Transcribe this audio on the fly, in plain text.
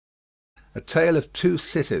A Tale of Two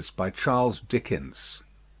Cities by Charles Dickens.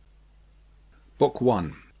 Book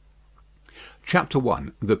 1. Chapter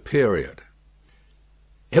 1. The Period.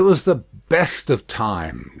 It was the best of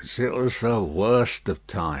times. It was the worst of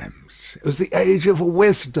times. It was the age of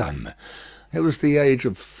wisdom. It was the age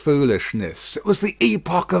of foolishness. It was the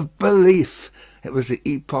epoch of belief. It was the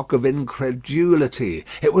epoch of incredulity.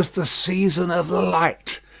 It was the season of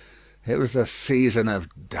light. It was the season of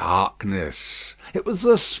darkness. It was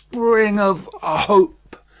the spring of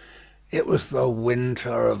hope. It was the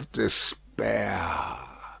winter of despair.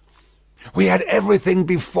 We had everything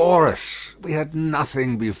before us. We had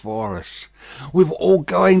nothing before us. We were all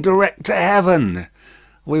going direct to heaven.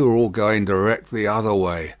 We were all going direct the other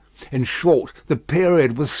way. In short, the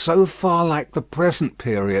period was so far like the present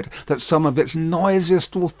period that some of its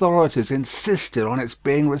noisiest authorities insisted on its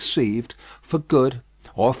being received for good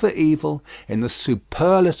or for evil in the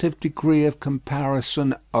superlative degree of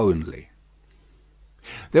comparison only.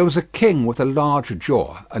 There was a king with a large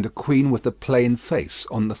jaw and a queen with a plain face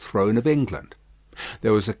on the throne of England.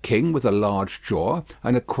 There was a king with a large jaw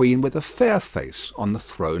and a queen with a fair face on the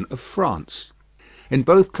throne of France. In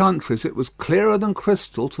both countries it was clearer than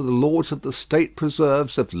crystal to the lords of the state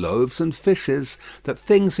preserves of loaves and fishes that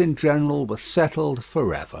things in general were settled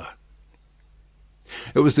forever.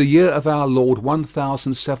 It was the year of our Lord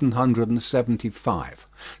 1775.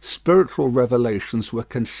 Spiritual revelations were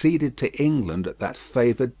conceded to England at that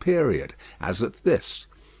favoured period, as at this.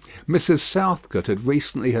 Mrs. Southcote had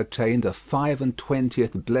recently attained a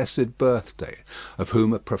 25th blessed birthday, of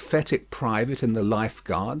whom a prophetic private in the Life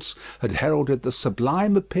Guards had heralded the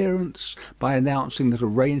sublime appearance by announcing that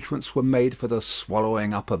arrangements were made for the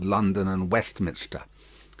swallowing up of London and Westminster.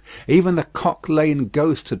 Even the Cock Lane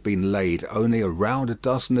ghost had been laid only a round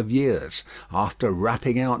dozen of years after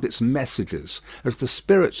rapping out its messages, as the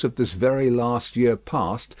spirits of this very last year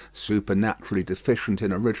past, supernaturally deficient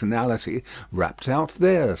in originality, rapped out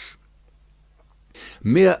theirs.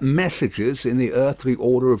 Mere messages in the earthly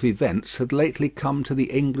order of events had lately come to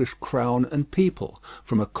the English crown and people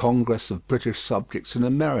from a congress of British subjects in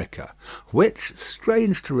America, which,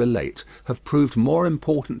 strange to relate, have proved more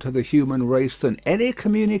important to the human race than any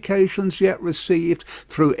communications yet received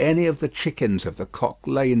through any of the chickens of the Cock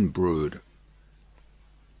Lane brood.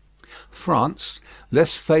 France,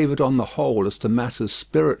 less favoured on the whole as to matters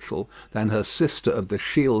spiritual than her sister of the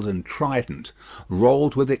Shield and Trident,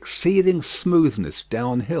 rolled with exceeding smoothness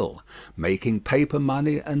downhill, making paper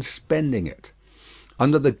money and spending it.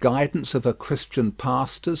 Under the guidance of her Christian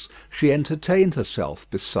pastors, she entertained herself,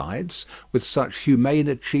 besides, with such humane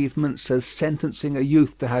achievements as sentencing a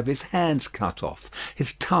youth to have his hands cut off,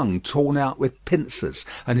 his tongue torn out with pincers,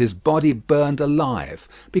 and his body burned alive,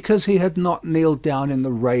 because he had not kneeled down in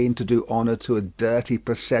the rain to do honour to a dirty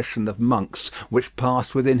procession of monks which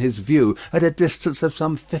passed within his view at a distance of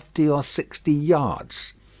some 50 or 60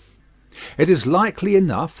 yards. It is likely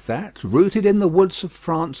enough that, rooted in the woods of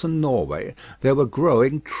France and Norway, there were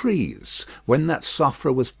growing trees, when that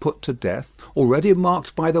sufferer was put to death, already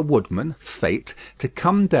marked by the woodman, Fate, to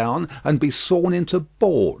come down and be sawn into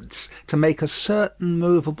boards, to make a certain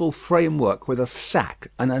movable framework with a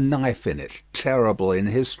sack and a knife in it, terrible in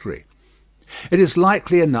history. It is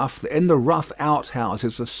likely enough that in the rough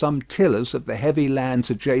outhouses of some tillers of the heavy lands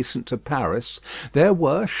adjacent to Paris, there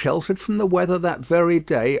were, sheltered from the weather that very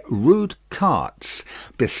day, rude carts,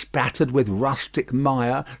 bespattered with rustic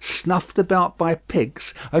mire, snuffed about by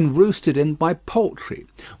pigs, and roosted in by poultry,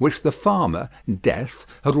 which the farmer, Death,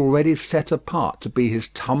 had already set apart to be his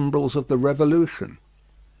tumbrils of the Revolution.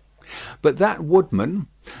 But that woodman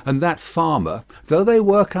and that farmer, though they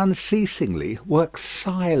work unceasingly, work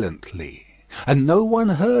silently, and no one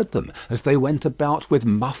heard them as they went about with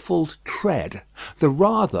muffled tread, the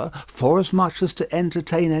rather, forasmuch as to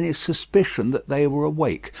entertain any suspicion that they were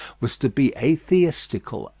awake was to be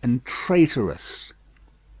atheistical and traitorous.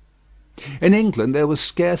 In England there was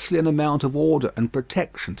scarcely an amount of order and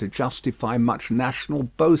protection to justify much national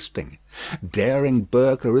boasting. Daring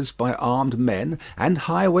burglaries by armed men and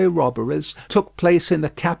highway robberies took place in the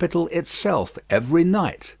capital itself every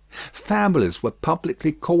night. Families were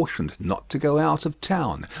publicly cautioned not to go out of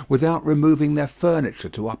town without removing their furniture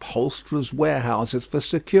to upholsterers' warehouses for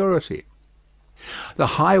security.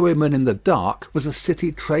 The highwayman in the dark was a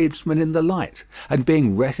city tradesman in the light, and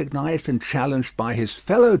being recognised and challenged by his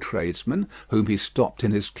fellow tradesmen, whom he stopped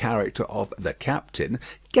in his character of the captain,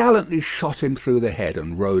 gallantly shot him through the head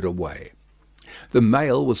and rode away. The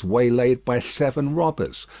mail was waylaid by 7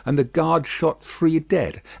 robbers, and the guard shot 3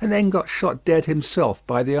 dead, and then got shot dead himself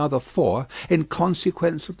by the other 4 in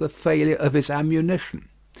consequence of the failure of his ammunition,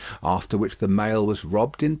 after which the mail was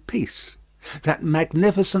robbed in peace. That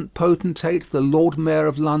magnificent potentate, the Lord Mayor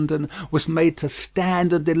of London, was made to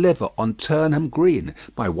stand and deliver on Turnham Green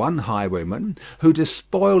by one highwayman, who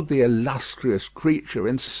despoiled the illustrious creature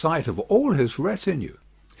in sight of all his retinue.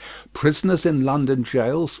 Prisoners in London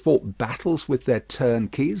gaols fought battles with their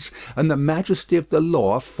turnkeys, and the majesty of the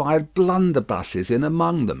law fired blunderbusses in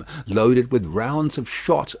among them, loaded with rounds of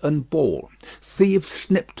shot and ball. Thieves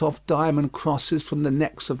snipped off diamond crosses from the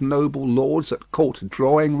necks of noble lords at court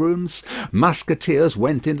drawing-rooms. Musketeers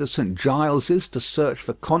went into St. Giles's to search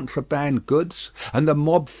for contraband goods, and the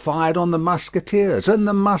mob fired on the musketeers, and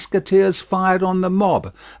the musketeers fired on the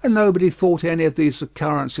mob, and nobody thought any of these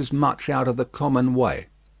occurrences much out of the common way.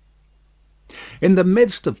 In the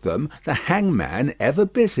midst of them, the hangman, ever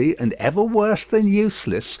busy and ever worse than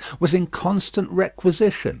useless, was in constant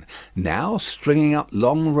requisition, now stringing up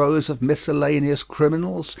long rows of miscellaneous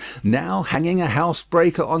criminals, now hanging a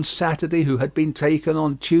housebreaker on Saturday who had been taken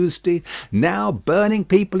on Tuesday, now burning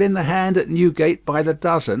people in the hand at Newgate by the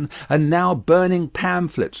dozen, and now burning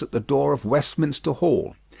pamphlets at the door of Westminster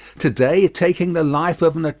Hall. To-day taking the life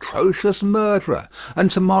of an atrocious murderer, and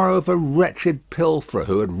to-morrow of a wretched pilferer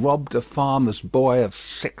who had robbed a farmer's boy of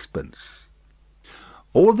sixpence.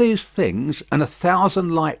 All these things, and 1,000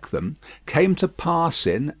 like them, came to pass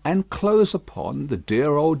in and close upon the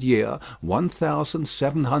dear old year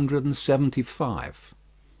 1775.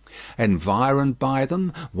 Environed by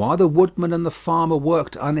them, while the woodman and the farmer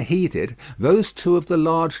worked unheeded, those two of the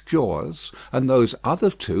large jaws, and those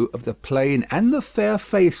other two of the plain and the fair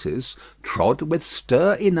faces, trod with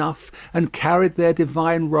stir enough, and carried their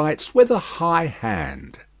divine rights with a high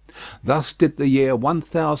hand. Thus did the year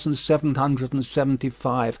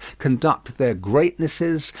 1775 conduct their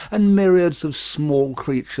greatnesses and myriads of small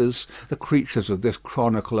creatures, the creatures of this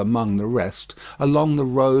chronicle among the rest, along the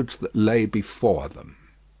roads that lay before them.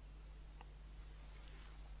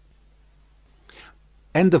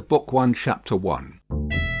 End of Book 1, Chapter 1.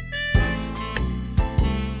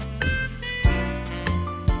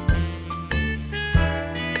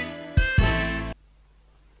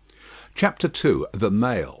 Chapter 2. The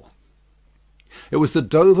Mail. It was the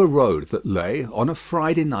Dover Road that lay, on a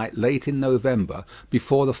Friday night late in November,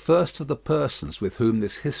 before the first of the persons with whom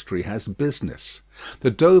this history has business.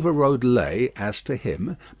 The Dover Road lay, as to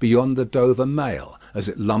him, beyond the Dover Mail, as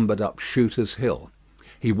it lumbered up Shooter's Hill.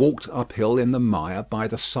 He walked uphill in the mire by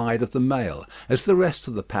the side of the mail, as the rest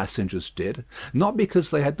of the passengers did, not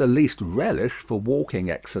because they had the least relish for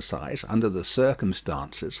walking exercise under the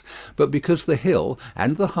circumstances, but because the hill,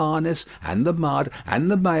 and the harness, and the mud,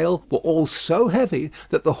 and the mail were all so heavy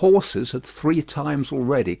that the horses had 3 times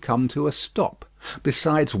already come to a stop,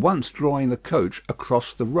 besides once drawing the coach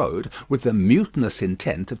across the road with the mutinous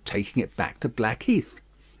intent of taking it back to Blackheath.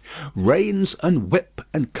 Reins and whip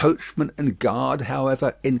and coachman and guard,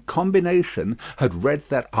 however, in combination, had read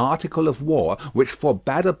that article of war which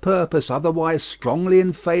forbade a purpose otherwise strongly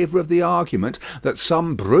in favour of the argument that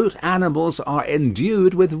some brute animals are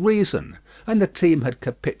endued with reason, and the team had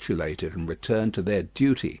capitulated and returned to their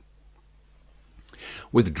duty.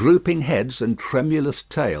 With drooping heads and tremulous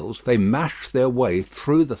tails, they mashed their way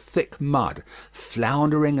through the thick mud,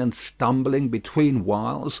 floundering and stumbling between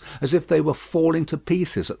whiles, as if they were falling to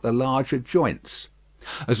pieces at the larger joints.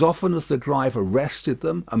 As often as the driver rested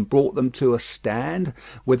them and brought them to a stand,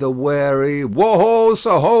 with a wary "Wo-ho,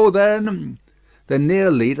 so-ho, then!" the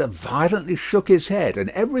near leader violently shook his head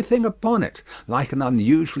and everything upon it, like an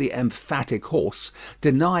unusually emphatic horse,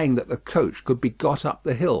 denying that the coach could be got up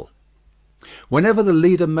the hill. Whenever the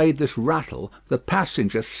leader made this rattle, the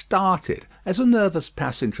passenger started, as a nervous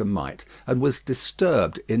passenger might, and was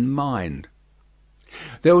disturbed in mind.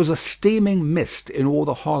 There was a steaming mist in all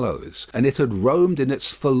the hollows, and it had roamed in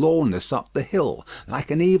its forlornness up the hill, like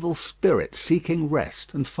an evil spirit seeking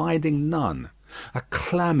rest and finding none. A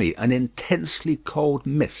clammy and intensely cold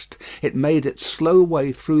mist, it made its slow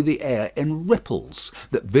way through the air in ripples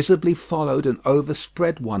that visibly followed and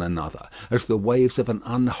overspread one another, as the waves of an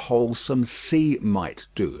unwholesome sea might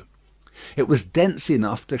do. It was dense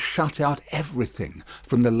enough to shut out everything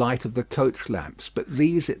from the light of the coach lamps but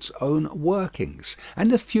these its own workings,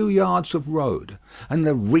 and a few yards of road, and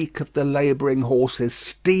the reek of the labouring horses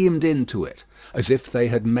steamed into it, as if they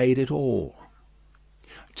had made it all.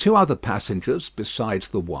 2 other passengers, besides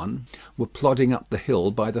the one, were plodding up the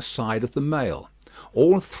hill by the side of the mail.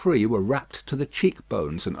 All 3 were wrapped to the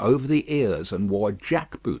cheekbones and over the ears, and wore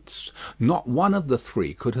jack-boots. Not one of the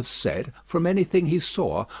 3 could have said, from anything he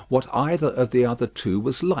saw, what either of the other 2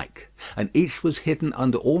 was like, and each was hidden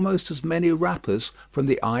under almost as many wrappers from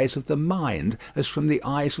the eyes of the mind as from the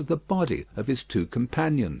eyes of the body of his 2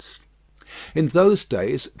 companions. In those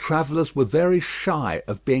days travellers were very shy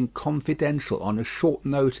of being confidential on a short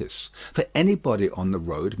notice, for anybody on the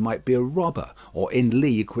road might be a robber or in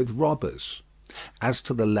league with robbers. As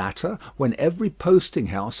to the latter, when every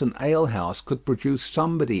posting-house and ale-house could produce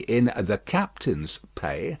somebody in the captain's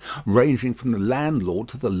pay, ranging from the landlord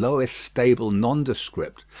to the lowest stable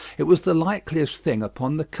nondescript, it was the likeliest thing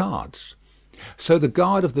upon the cards. So the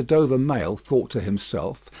guard of the Dover Mail thought to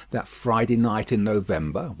himself that Friday night in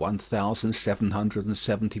November,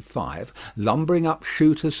 1775, lumbering up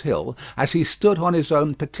Shooter's Hill, as he stood on his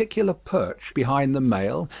own particular perch behind the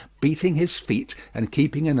mail, beating his feet and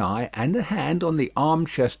keeping an eye and a hand on the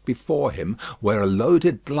arm-chest before him, where a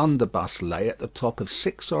loaded blunderbuss lay at the top of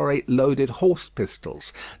 6 or 8 loaded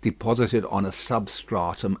horse-pistols, deposited on a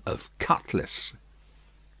substratum of cutlass.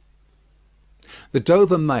 The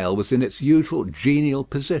Dover Mail was in its usual genial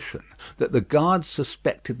position, that the guards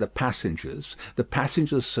suspected the passengers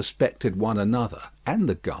suspected one another, and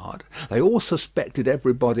the guard, they all suspected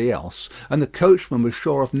everybody else, and the coachman was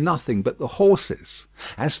sure of nothing but the horses,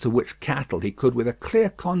 as to which cattle he could with a clear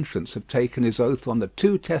conscience have taken his oath on the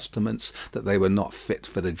 2 testaments that they were not fit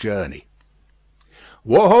for the journey.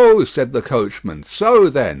 "Whoa!" said the coachman. "So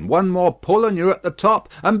then, one more pull and you're at the top,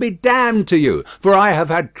 and be damned to you, for I have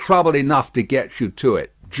had trouble enough to get you to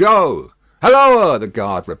it. Joe!" "Halloa!" the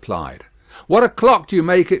guard replied. "What o'clock do you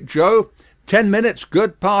make it, Joe?" 10 minutes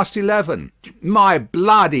good past 11. "My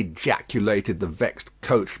blood!" ejaculated the vexed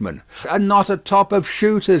coachman. "And not a top of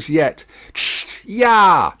Shooters yet. Tch!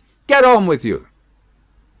 Yah! Get on with you."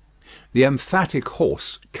 The emphatic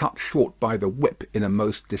horse, cut short by the whip in a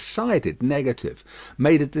most decided negative,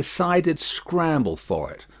 made a decided scramble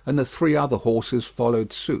for it, and the 3 other horses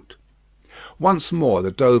followed suit. Once more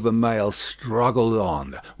the Dover Mail struggled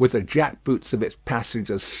on, with the jack-boots of its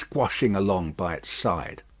passengers squashing along by its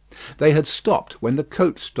side. They had stopped when the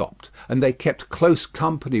coach stopped, and they kept close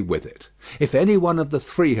company with it. If any one of the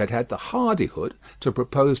 3 had had the hardihood to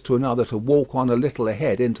propose to another to walk on a little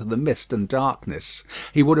ahead into the mist and darkness,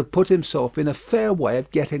 he would have put himself in a fair way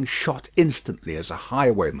of getting shot instantly as a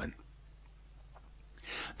highwayman.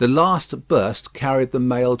 The last burst carried the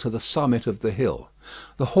mail to the summit of the hill.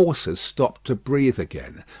 The horses stopped to breathe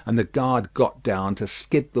again, and the guard got down to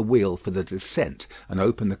skid the wheel for the descent and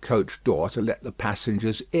open the coach door to let the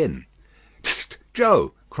passengers in. "Tst,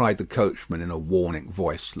 Joe!" cried the coachman in a warning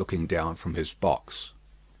voice, looking down from his box.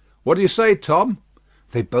 "What do you say, Tom?"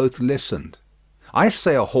 They both listened. "I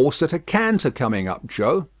say a horse at a canter coming up,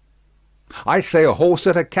 Joe." "I say a horse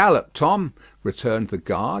at a gallop, Tom," returned the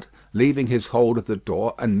guard, leaving his hold of the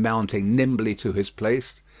door and mounting nimbly to his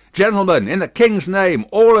place. "Gentlemen, in the King's name,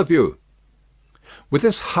 all of you." With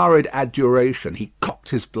this hurried adjuration he cocked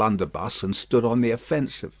his blunderbuss and stood on the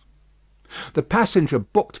offensive. The passenger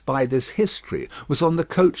booked by this history was on the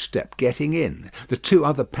coach step getting in. The 2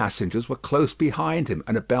 other passengers were close behind him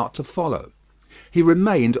and about to follow. He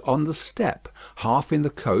remained on the step, half in the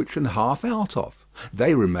coach and half out of.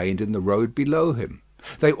 They remained in the road below him.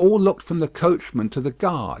 They all looked from the coachman to the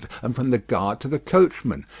guard, and from the guard to the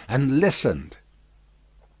coachman, and listened.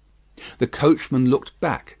 The coachman looked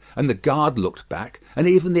back, and the guard looked back, and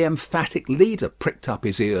even the emphatic leader pricked up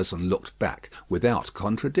his ears and looked back, without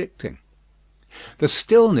contradicting. The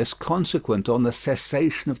stillness consequent on the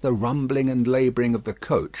cessation of the rumbling and labouring of the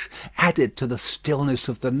coach, added to the stillness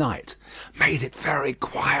of the night, made it very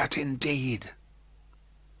quiet indeed.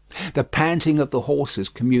 The panting of the horses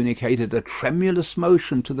communicated a tremulous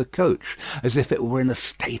motion to the coach, as if it were in a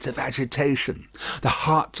state of agitation. The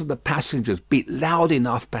hearts of the passengers beat loud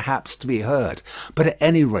enough perhaps to be heard, but at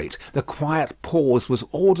any rate the quiet pause was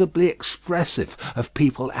audibly expressive of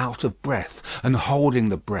people out of breath, and holding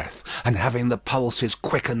the breath, and having the pulses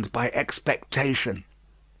quickened by expectation.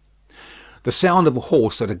 The sound of a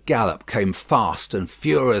horse at a gallop came fast and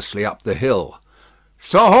furiously up the hill.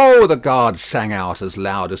 "So-ho!" the guard sang out as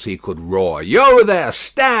loud as he could roar. "You there!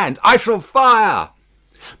 Stand! I shall fire!"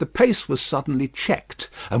 The pace was suddenly checked,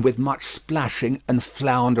 and with much splashing and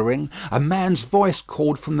floundering, a man's voice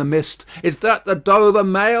called from the mist, "Is that the Dover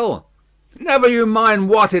Mail?" "Never you mind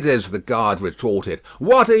what it is," the guard retorted.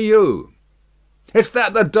 "What are you?" "Is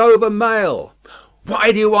that the Dover Mail?"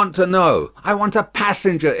 "Why do you want to know?" "I want a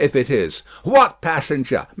passenger if it is." "What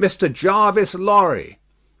passenger?" "Mr. Jarvis Lorry."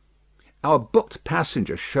 Our booked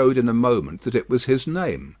passenger showed in a moment that it was his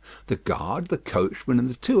name. The guard, the coachman, and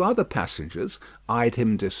the 2 other passengers eyed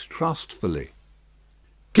him distrustfully.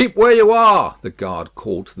 "Keep where you are," the guard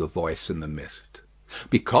called to the voice in the mist.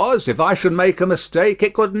 "Because, if I should make a mistake,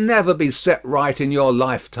 it could never be set right in your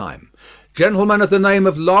lifetime. Gentleman of the name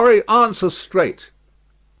of Lorry, answer straight."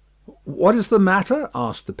 "What is the matter?"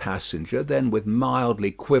 asked the passenger. Then, with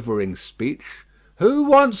mildly quivering speech, "Who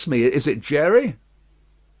wants me? Is it Jerry?"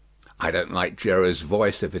 "I don't like Jerry's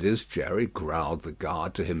voice if it is Jerry," growled the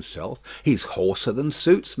guard to himself. "He's hoarser than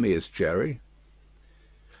suits me, is Jerry."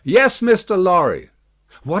 "Yes, Mr. Lorry."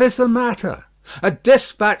 "What is the matter?" "A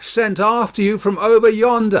dispatch sent after you from over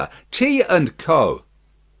yonder. Tea and Co."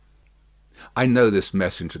 "I know this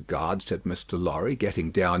messenger, guard," said Mr. Lorry,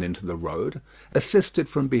 getting down into the road, assisted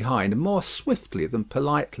from behind more swiftly than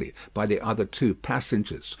politely by the other two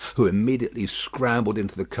passengers, who immediately scrambled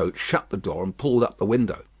into the coach, shut the door, and pulled up the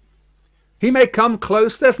window. "He may come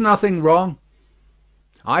close. There's nothing wrong."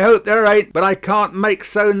 "I hope there ain't, but I can't make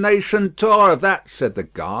so nation tour of that," said the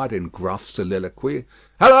guard in gruff soliloquy.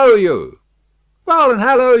 "Hallo, you!" "Well, and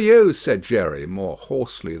hallo, you," said Jerry, more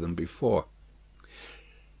hoarsely than before.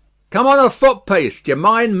 "Come on a foot-pace, d'ye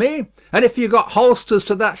mind me? And if you got holsters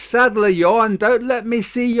to that saddle of yourn, don't let me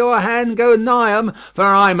see your hand go nigh 'em, for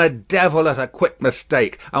I'm a devil at a quick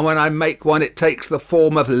mistake, and when I make one it takes the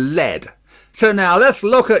form of lead. So now let's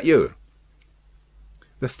look at you."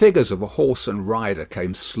 The figures of a horse and rider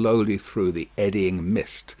came slowly through the eddying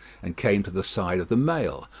mist, and came to the side of the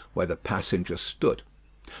mail, where the passenger stood.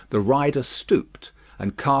 The rider stooped,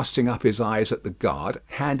 and casting up his eyes at the guard,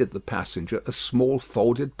 handed the passenger a small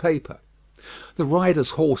folded paper. The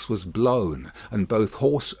rider's horse was blown, and both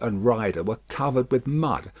horse and rider were covered with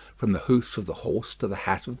mud, from the hoofs of the horse to the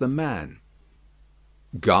hat of the man.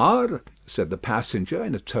 "Guard," said the passenger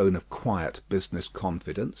in a tone of quiet business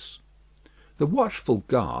confidence. The watchful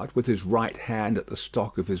guard, with his right hand at the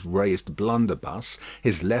stock of his raised blunderbuss,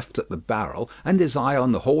 his left at the barrel, and his eye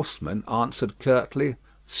on the horseman, answered curtly,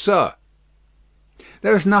 "Sir."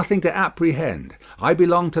 "There is nothing to apprehend. I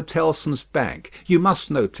belong to Tellson's Bank. You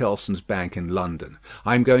must know Tellson's Bank in London.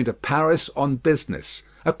 I am going to Paris on business.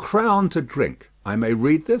 A crown to drink. I may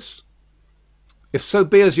read this?" "If so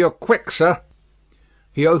be as you're quick, sir."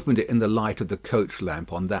 He opened it in the light of the coach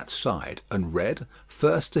lamp on that side, and read,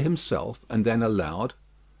 first to himself and then aloud,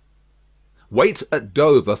 "Wait at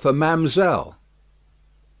Dover for Mamselle."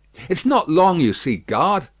 "It's not long, you see,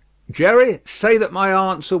 guard. Jerry, say that my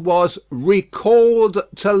answer was recalled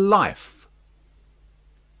to life."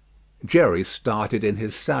 Jerry started in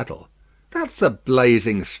his saddle. "That's a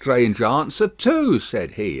blazing strange answer too,"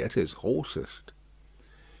 said he, at his hoarsest.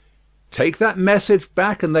 "Take that message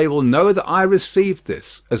back, and they will know that I received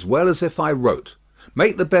this, as well as if I wrote.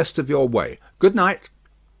 Make the best of your way. Good night."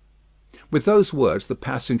 With those words the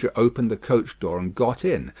passenger opened the coach door and got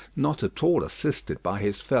in, not at all assisted by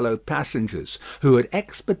his fellow passengers, who had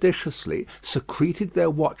expeditiously secreted their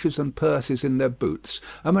watches and purses in their boots,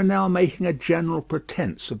 and were now making a general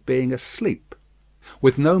pretence of being asleep,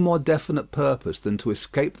 with no more definite purpose than to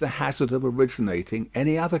escape the hazard of originating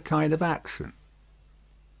any other kind of action.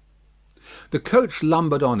 The coach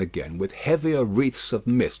lumbered on again, with heavier wreaths of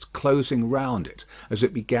mist closing round it as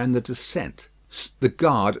it began the descent. The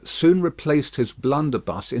guard soon replaced his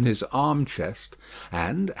blunderbuss in his arm-chest,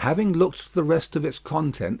 and, having looked at the rest of its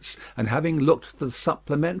contents, and having looked at the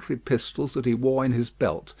supplementary pistols that he wore in his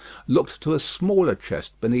belt, looked to a smaller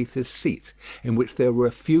chest beneath his seat, in which there were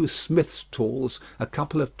a few smith's tools, a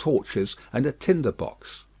couple of torches, and a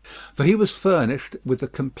tinder-box. For he was furnished with the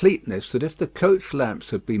completeness that if the coach lamps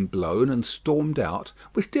had been blown and stormed out,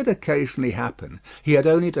 which did occasionally happen, he had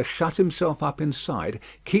only to shut himself up inside,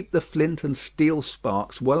 keep the flint and steel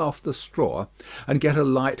sparks well off the straw, and get a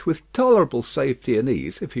light with tolerable safety and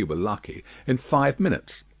ease, if he were lucky, in 5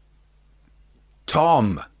 minutes.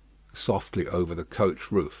 "Tom!" softly over the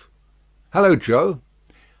coach roof. "Hello, Joe.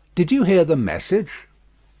 Did you hear the message?"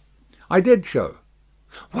 "I did, Joe."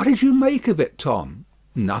 "What did you make of it, Tom?"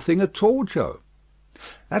 "Nothing at all, Joe."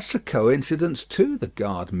 "That's a coincidence too," the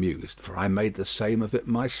guard mused, "for I made the same of it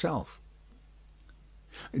myself."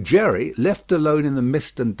 Jerry, left alone in the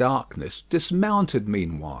mist and darkness, dismounted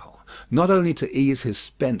meanwhile, not only to ease his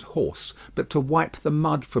spent horse, but to wipe the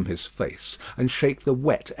mud from his face, and shake the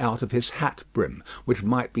wet out of his hat brim, which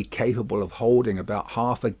might be capable of holding about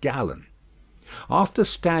half a gallon. After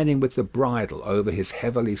standing with the bridle over his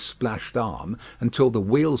heavily splashed arm until the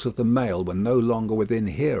wheels of the mail were no longer within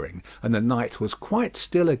hearing, and the night was quite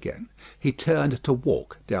still again, he turned to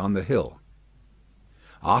walk down the hill.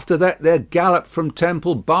 "After that there gallop from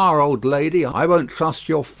Temple Bar, old lady, I won't trust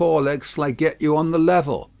your forelegs till I get you on the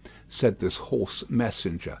level," said this hoarse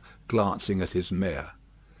messenger, glancing at his mare.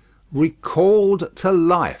 "Recalled to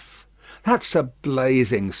life. That's a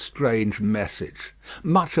blazing strange message.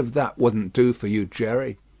 Much of that wouldn't do for you,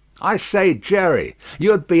 Jerry. I say, Jerry,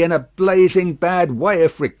 you'd be in a blazing bad way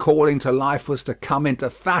if recalling to life was to come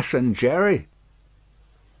into fashion, Jerry."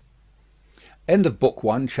 End of Book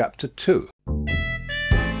 1, Chapter 2.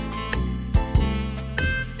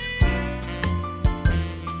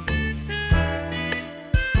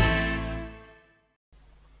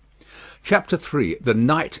 Chapter 3. The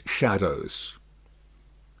Night Shadows.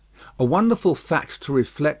 A wonderful fact to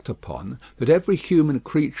reflect upon, that every human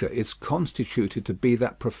creature is constituted to be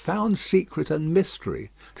that profound secret and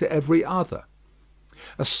mystery to every other.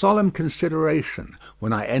 A solemn consideration,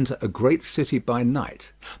 when I enter a great city by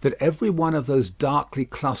night, that every one of those darkly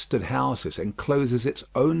clustered houses encloses its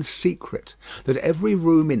own secret, that every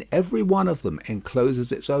room in every one of them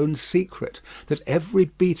encloses its own secret, that every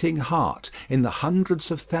beating heart in the hundreds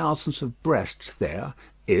of thousands of breasts there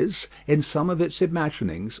is, in some of its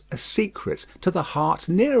imaginings, a secret to the heart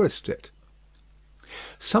nearest it.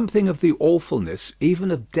 Something of the awfulness even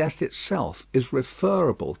of death itself is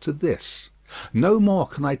referable to this. No more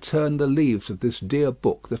can I turn the leaves of this dear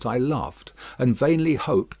book that I loved, and vainly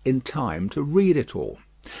hope in time to read it all.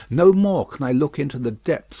 No more can I look into the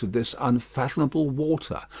depths of this unfathomable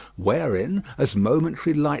water, wherein, as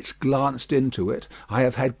momentary lights glanced into it, I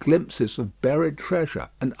have had glimpses of buried treasure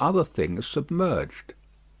and other things submerged.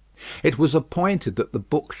 It was appointed that the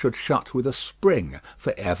book should shut with a spring,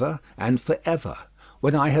 for ever and for ever,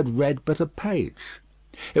 when I had read but a page.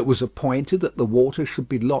 It was appointed that the water should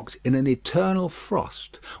be locked in an eternal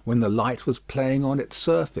frost, when the light was playing on its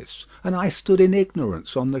surface, and I stood in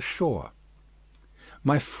ignorance on the shore.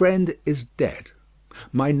 My friend is dead.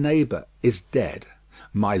 My neighbour is dead.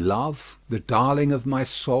 My love, the darling of my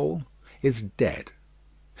soul, is dead.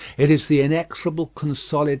 It is the inexorable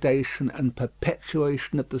consolidation and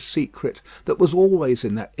perpetuation of the secret that was always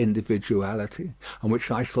in that individuality, and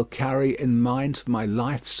which I shall carry in mind to my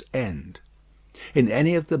life's end. In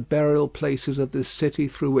any of the burial places of this city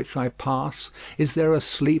through which I pass, is there a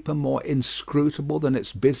sleeper more inscrutable than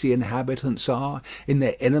its busy inhabitants are, in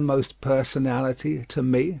their innermost personality, to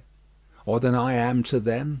me, or than I am to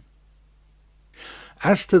them?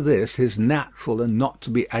 As to this, his natural and not to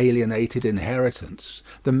be alienated inheritance,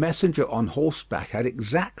 the messenger on horseback had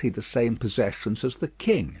exactly the same possessions as the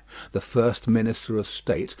king, the first minister of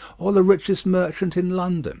state, or the richest merchant in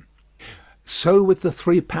London. So with the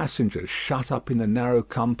three passengers shut up in the narrow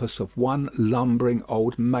compass of one lumbering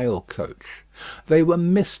old mail coach. They were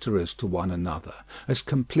mysteries to one another, as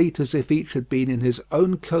complete as if each had been in his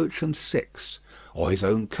own coach and six, or his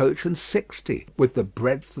own coach and 60, with the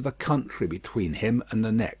breadth of a country between him and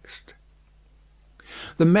the next.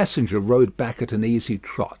 The messenger rode back at an easy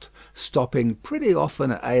trot, stopping pretty often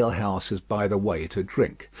at alehouses by the way to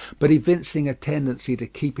drink, but evincing a tendency to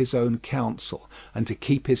keep his own counsel, and to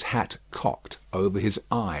keep his hat cocked over his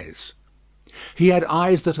eyes. He had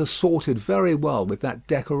eyes that assorted very well with that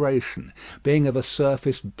decoration, being of a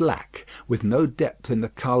surface black, with no depth in the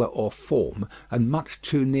colour or form, and much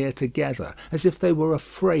too near together, as if they were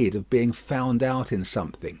afraid of being found out in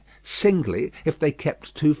something, singly if they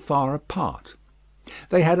kept too far apart.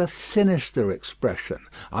 They had a sinister expression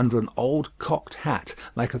under an old cocked hat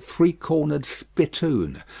like a three-cornered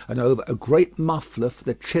spittoon, and over a great muffler for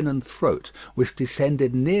the chin and throat, which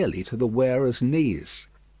descended nearly to the wearer's knees.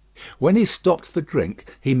 When he stopped for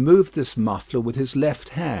drink, he moved this muffler with his left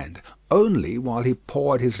hand, only while he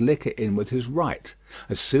poured his liquor in with his right.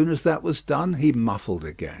 As soon as that was done, he muffled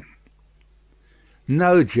again.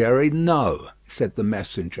 "No, Jerry, no," said the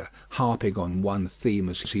messenger, harping on one theme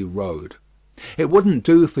as he rode. "It wouldn't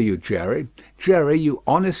do for you, Jerry. Jerry, you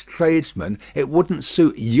honest tradesman, it wouldn't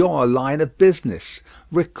suit your line of business.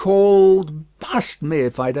 Recalled, bust me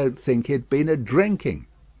if I don't think he'd been a-drinking."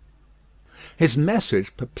 His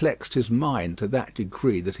message perplexed his mind to that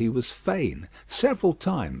degree that he was fain, several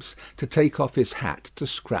times, to take off his hat to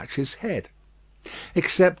scratch his head.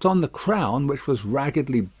 Except on the crown, which was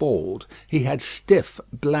raggedly bald, he had stiff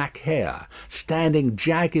black hair, standing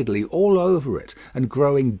jaggedly all over it, and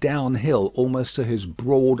growing downhill almost to his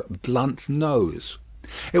broad, blunt nose.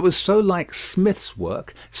 It was so like Smith's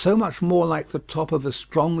work, so much more like the top of a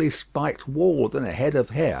strongly spiked wall than a head of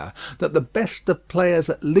hair, that the best of players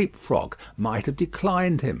at leap-frog might have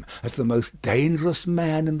declined him as the most dangerous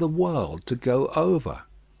man in the world to go over.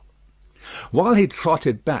 While he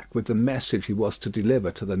trotted back with the message he was to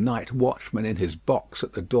deliver to the night watchman in his box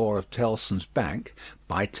at the door of Tellson's Bank,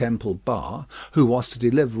 by Temple Bar, who was to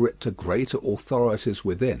deliver it to greater authorities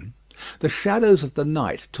within, the shadows of the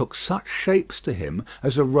night took such shapes to him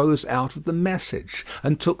as arose out of the message,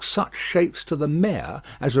 and took such shapes to the mare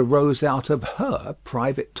as arose out of her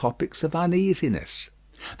private topics of uneasiness.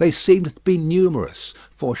 They seemed to be numerous,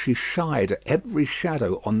 for she shied at every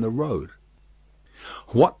shadow on the road.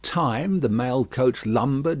 What time the mail coach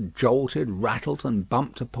lumbered, jolted, rattled, and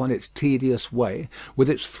bumped upon its tedious way, with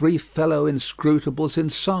its three fellow inscrutables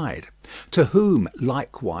inside, to whom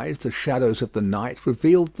likewise the shadows of the night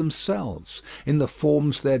revealed themselves, in the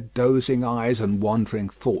forms their dozing eyes and wandering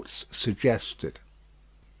thoughts suggested.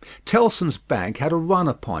 Tellson's Bank had a run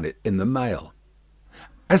upon it in the mail.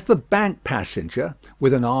 As the bank passenger,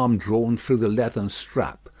 with an arm drawn through the leathern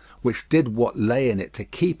strap, which did what lay in it to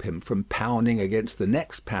keep him from pounding against the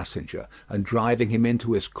next passenger and driving him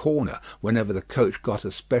into his corner whenever the coach got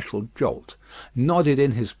a special jolt, nodded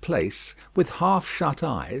in his place, with half-shut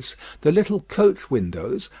eyes, the little coach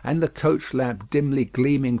windows and the coach lamp dimly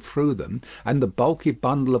gleaming through them, and the bulky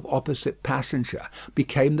bundle of opposite passenger,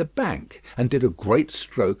 became the bank, and did a great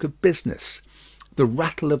stroke of business. The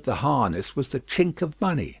rattle of the harness was the chink of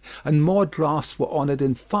money, and more drafts were honoured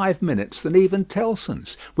in 5 minutes than even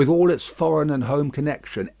Tellson's, with all its foreign and home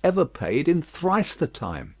connection, ever paid in thrice the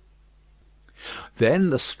time. Then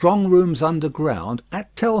the strong rooms underground,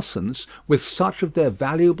 at Tellson's, with such of their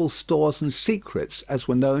valuable stores and secrets as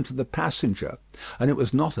were known to the passenger, and it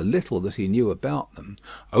was not a little that he knew about them,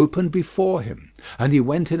 opened before him, and he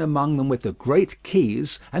went in among them with the great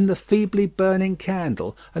keys and the feebly burning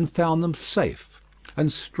candle, and found them safe,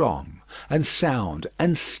 and strong, and sound,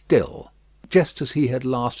 and still, just as he had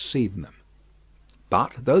last seen them.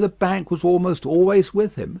 But though the bank was almost always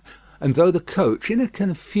with him, and though the coach, in a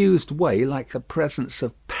confused way like the presence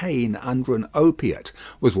of pain under an opiate,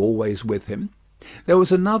 was always with him, there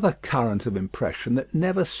was another current of impression that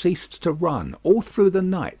never ceased to run all through the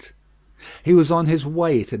night. He was on his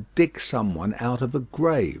way to dig someone out of a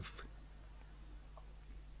grave.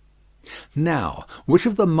 Now, which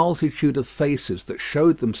of the multitude of faces that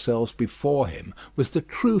showed themselves before him was the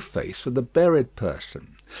true face of the buried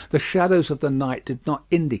person, the shadows of the night did not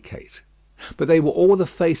indicate. But they were all the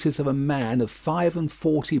faces of a man of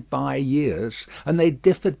 45 by years, and they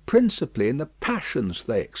differed principally in the passions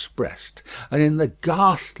they expressed, and in the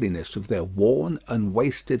ghastliness of their worn and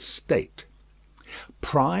wasted state.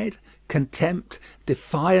 Pride, contempt,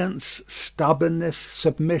 defiance, stubbornness,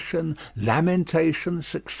 submission, lamentation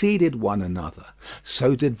succeeded one another.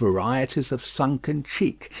 So did varieties of sunken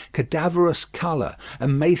cheek, cadaverous colour,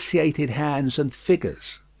 emaciated hands and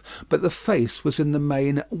figures. But the face was in the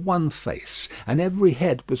main one face, and every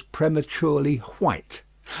head was prematurely white.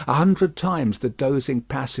 100 times the dozing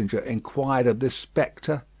passenger inquired of this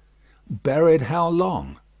spectre, "Buried how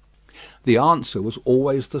long?" The answer was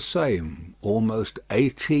always the same, almost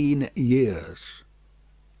 18 years.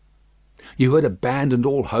 You had abandoned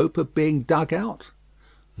all hope of being dug out?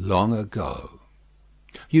 Long ago.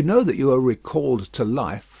 You know that you are recalled to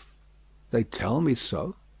life? They tell me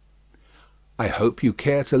so. I hope you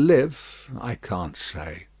care to live? I can't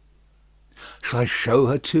say. Shall I show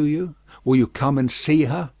her to you? Will you come and see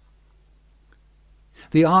her?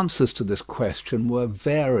 The answers to this question were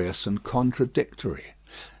various and contradictory.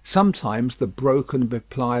 Sometimes the broken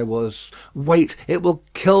reply was, "Wait, it will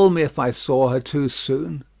kill me if I saw her too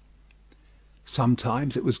soon."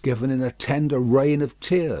 Sometimes it was given in a tender rain of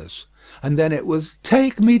tears, and then it was,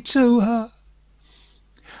 "Take me to her."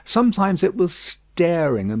 Sometimes it was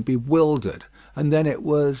staring and bewildered, and then it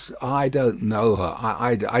was, "I don't know her.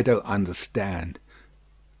 I don't understand."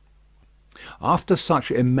 After such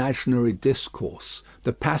imaginary discourse,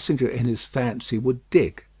 the passenger in his fancy would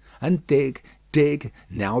dig, and dig, dig,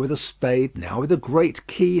 now with a spade, now with a great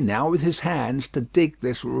key, now with his hands, to dig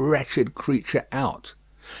this wretched creature out.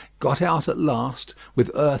 Got out at last,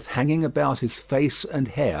 with earth hanging about his face and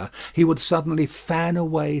hair, he would suddenly fan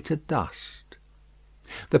away to dust.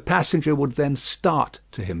 The passenger would then start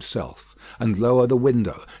to himself, and lower the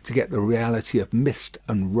window to get the reality of mist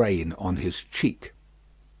and rain on his cheek.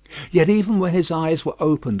 Yet even when his eyes were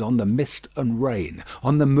opened on the mist and rain,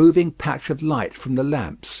 on the moving patch of light from the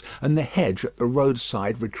lamps, and the hedge at the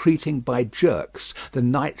roadside retreating by jerks, the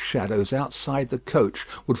night shadows outside the coach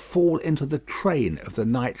would fall into the train of the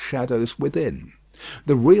night shadows within.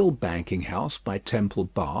 The real banking house by Temple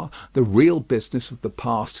Bar, the real business of the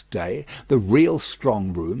past day, the real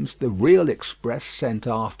strong rooms, the real express sent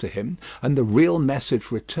after him, and the real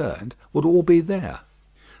message returned, would all be there.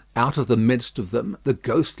 Out of the midst of them the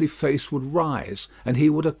ghostly face would rise, and he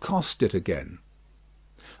would accost it again.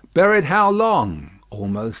 "Buried how long?"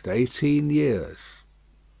 "Almost 18 years."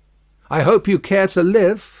 "I hope you care to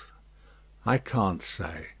live?" "I can't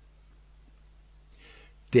say."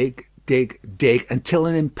 Dig, dig, dig, until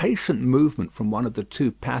an impatient movement from one of the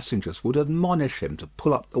two passengers would admonish him to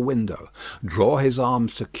pull up the window, draw his arm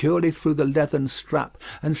securely through the leathern strap,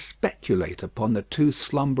 and speculate upon the two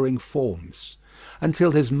slumbering forms.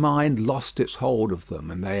 until his mind lost its hold of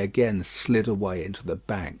them, and they again slid away into the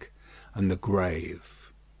bank and the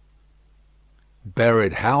grave.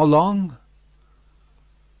 Buried how long?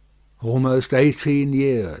 Almost 18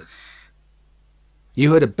 years.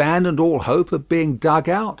 You had abandoned all hope of being dug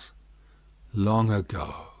out? Long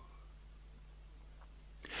ago.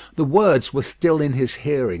 The words were still in his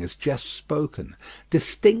hearing as just spoken,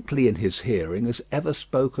 distinctly in his hearing as ever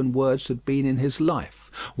spoken words had been in his life,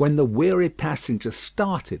 when the weary passenger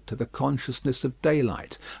started to the consciousness of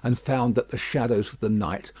daylight, and found that the shadows of the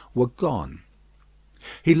night were gone.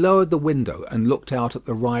 He lowered the window and looked out at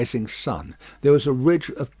the rising sun. There was a ridge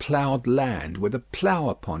of ploughed land, with a plough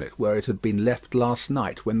upon it where it had been left last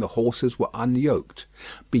night when the horses were unyoked.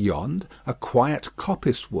 Beyond, a quiet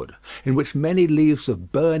coppice wood, in which many leaves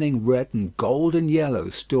of burning red and golden yellow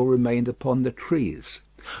still remained upon the trees.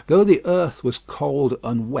 Though the earth was cold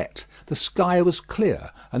and wet, the sky was clear,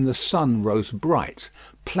 and the sun rose bright,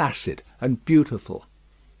 placid, and beautiful.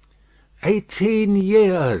 18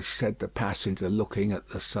 years, said the passenger, looking at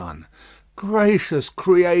the sun. Gracious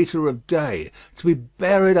Creator of day, to be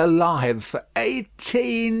buried alive for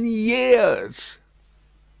 18 years.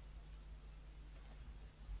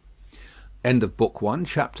 End of Book 1,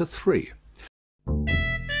 Chapter 3.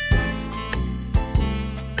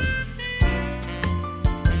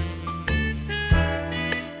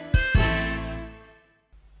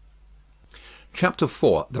 Chapter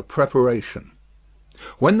 4. The Preparation.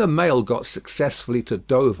 When the mail got successfully to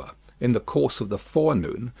Dover, in the course of the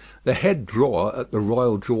forenoon, the head drawer at the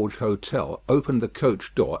Royal George Hotel opened the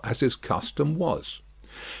coach door as his custom was.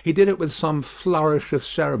 He did it with some flourish of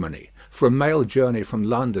ceremony, for a mail journey from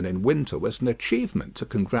London in winter was an achievement to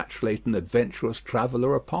congratulate an adventurous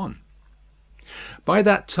traveller upon. By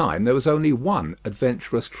that time there was only one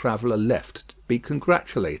adventurous traveller left to be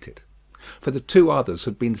congratulated, for the two others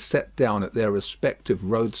had been set down at their respective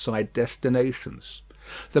roadside destinations.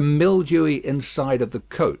 The mildewy inside of the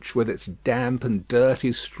coach, with its damp and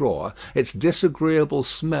dirty straw, its disagreeable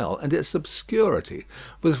smell, and its obscurity,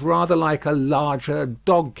 was rather like a larger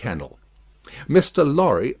dog kennel. Mr.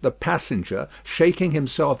 Lorry, the passenger, shaking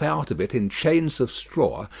himself out of it in chains of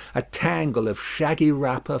straw, a tangle of shaggy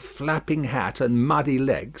wrapper, flapping hat, and muddy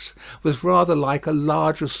legs, was rather like a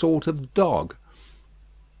larger sort of dog.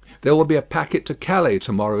 There will be a packet to Calais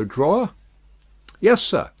to-morrow, drawer? Yes,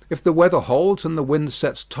 sir. If the weather holds and the wind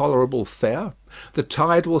sets tolerable fair, the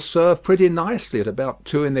tide will serve pretty nicely at about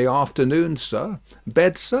 2 in the afternoon, sir.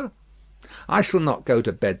 Bed, sir? I shall not go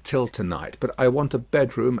to bed till to-night, but I want a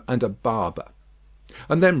bedroom and a barber.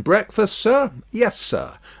 And then breakfast, sir? Yes,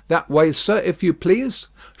 sir. That way, sir, if you please.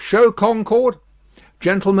 Show Concord.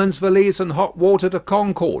 Gentleman's valise and hot water to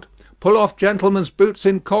Concord. Pull off gentlemen's boots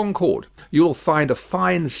in Concord. You will find a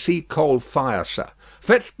fine sea-coal fire, sir.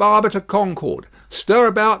 Fetch barber to Concord. Stir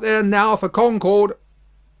about there now for Concord.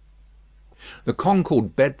 The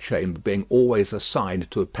Concord bedchamber being always assigned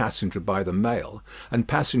to a passenger by the mail, and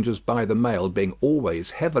passengers by the mail being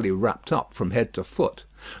always heavily wrapped up from head to foot,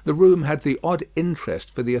 the room had the odd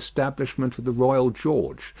interest for the establishment of the Royal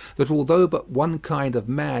George, that although but one kind of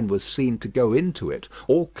man was seen to go into it,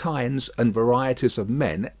 all kinds and varieties of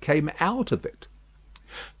men came out of it.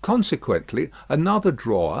 Consequently, another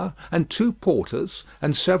drawer, and 2 porters,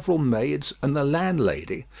 and several maids, and the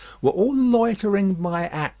landlady, were all loitering by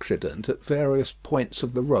accident at various points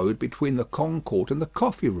of the road between the Concord and the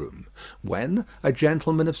coffee-room, when a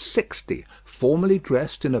gentleman of 60, formally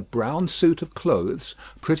dressed in a brown suit of clothes,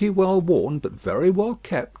 pretty well worn but very well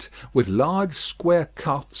kept, with large square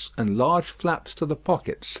cuffs and large flaps to the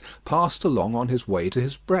pockets, passed along on his way to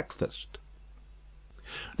his breakfast.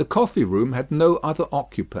 The coffee-room had no other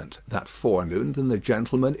occupant that forenoon than the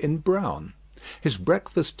gentleman in brown. His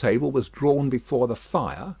breakfast table was drawn before the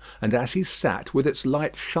fire, and as he sat, with its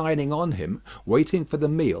light shining on him, waiting for the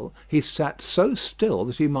meal, he sat so still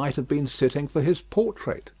that he might have been sitting for his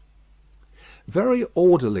portrait. Very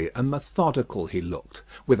orderly and methodical he looked,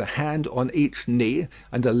 with a hand on each knee,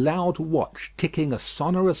 and a loud watch ticking a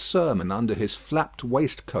sonorous sermon under his flapped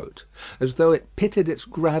waistcoat, as though it pitted its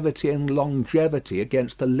gravity and longevity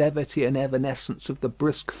against the levity and evanescence of the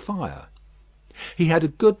brisk fire. He had a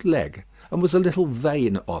good leg, and was a little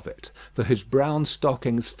vain of it, for his brown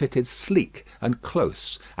stockings fitted sleek and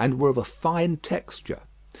close, and were of a fine texture.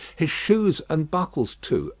 His shoes and buckles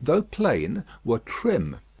too, though plain, were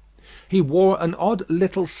trim. He wore an odd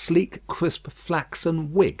little sleek crisp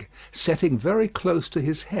flaxen wig, setting very close to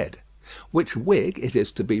his head, which wig, it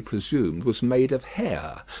is to be presumed, was made of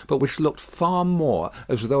hair, but which looked far more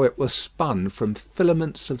as though it were spun from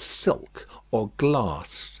filaments of silk or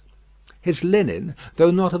glass. His linen,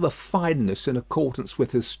 though not of a fineness in accordance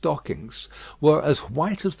with his stockings, were as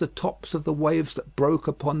white as the tops of the waves that broke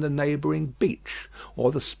upon the neighbouring beach,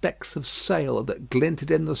 or the specks of sail that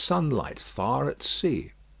glinted in the sunlight far at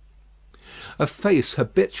sea. A face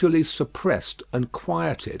habitually suppressed and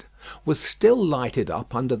quieted was still lighted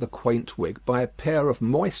up under the quaint wig by a pair of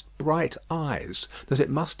moist bright eyes that it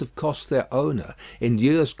must have cost their owner, in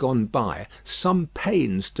years gone by, some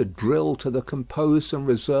pains to drill to the composed and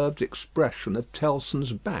reserved expression of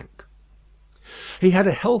Tellson's Bank. He had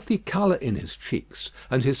a healthy colour in his cheeks,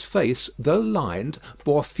 and his face, though lined,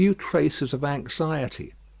 bore few traces of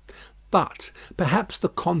anxiety. But perhaps the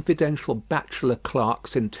confidential bachelor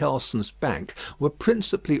clerks in Tellson's Bank were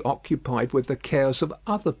principally occupied with the cares of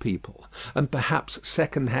other people, and perhaps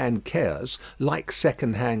second-hand cares, like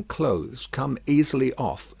second-hand clothes, come easily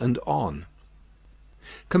off and on.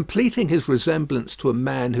 Completing his resemblance to a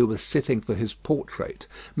man who was sitting for his portrait,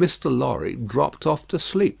 Mr. Lorry dropped off to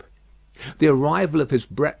sleep. The arrival of his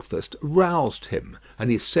breakfast roused him,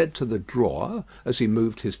 and he said to the drawer, as he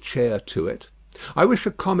moved his chair to it, "I wish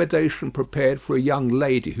accommodation prepared for a young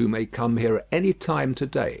lady who may come here at any time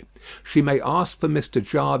to-day. She may ask for Mr.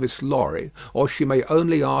 Jarvis Lorry, or she may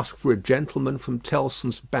only ask for a gentleman from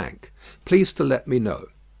Tellson's Bank. Please to let me know."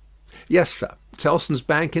 "Yes, sir. Tellson's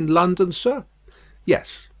Bank in London, sir?"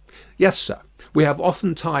 "Yes. Yes, sir. We have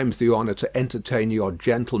oftentimes the honour to entertain your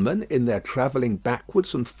gentlemen in their travelling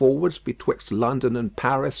backwards and forwards betwixt London and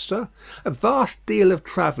Paris, sir. A vast deal of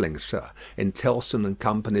travelling, sir, in Tellson and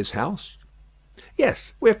Company's house."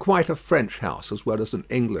 "Yes, we are quite a French house as well as an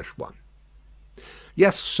English one."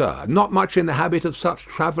 "Yes, sir. Not much in the habit of such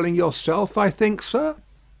travelling yourself, I think, sir?"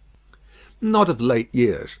 "Not of late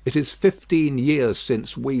years. It is 15 years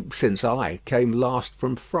since I came last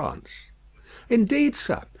from France." "Indeed,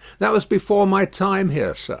 sir. That was before my time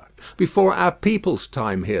here, sir. Before our people's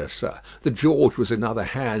time here, sir. The George was in other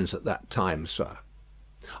hands at that time, sir."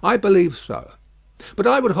 "I believe so. But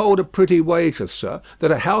I would hold a pretty wager, sir,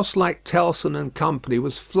 that a house like Tellson and Company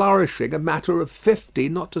was flourishing a matter of 50,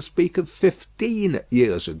 not to speak of 15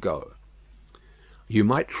 years ago." "You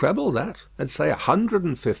might treble that, and say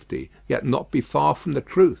 150, yet not be far from the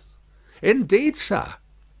truth." "Indeed, sir."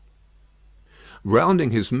 Rounding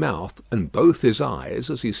his mouth and both his eyes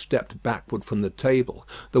as he stepped backward from the table,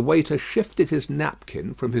 the waiter shifted his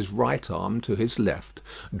napkin from his right arm to his left,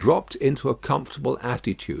 dropped into a comfortable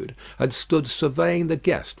attitude, and stood surveying the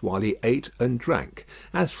guest while he ate and drank,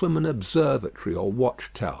 as from an observatory or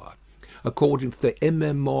watch-tower, according to the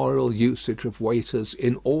immemorial usage of waiters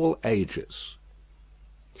in all ages.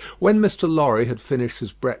 When Mr. Lorry had finished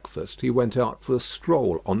his breakfast, he went out for a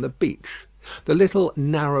stroll on the beach. The little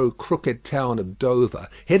narrow crooked town of Dover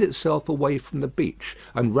hid itself away from the beach,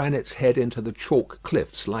 and ran its head into the chalk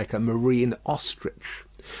cliffs like a marine ostrich.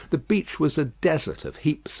 The beach was a desert of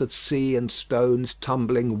heaps of sea and stones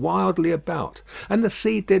tumbling wildly about, and the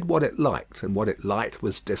sea did what it liked, and what it liked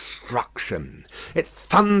was destruction. It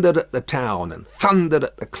thundered at the town, and thundered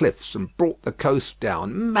at the cliffs, and brought the coast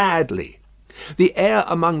down madly. The air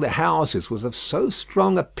among the houses was of so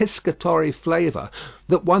strong a piscatory flavour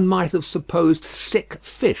that one might have supposed sick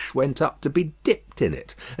fish went up to be dipped in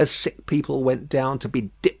it, as sick people went down to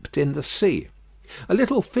be dipped in the sea. A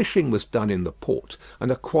little fishing was done in the port,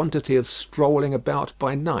 and a quantity of strolling about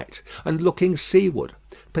by night, and looking seaward,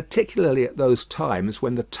 particularly at those times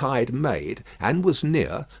when the tide made, and was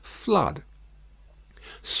near, flood.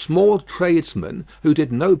 Small tradesmen, who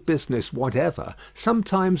did no business whatever,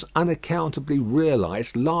 sometimes unaccountably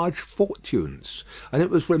realized large fortunes, and it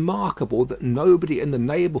was remarkable that nobody in the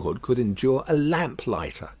neighbourhood could endure a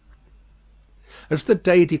lamplighter. As the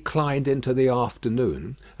day declined into the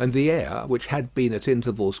afternoon, and the air, which had been at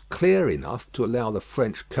intervals clear enough to allow the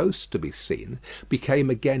French coast to be seen,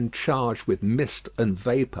 became again charged with mist and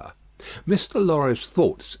vapour, Mr. Lorry's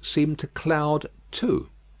thoughts seemed to cloud too.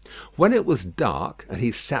 When it was dark, and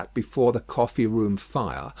he sat before the coffee-room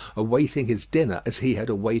fire, awaiting his dinner as he had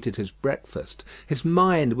awaited his breakfast, his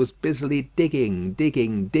mind was busily digging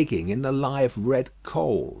in the live red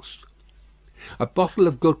coals. A bottle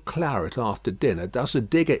of good claret after dinner does a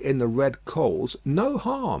digger in the red coals no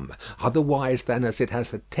harm, otherwise than as it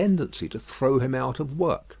has a tendency to throw him out of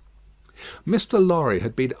work. Mr. Lorry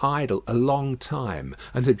had been idle a long time,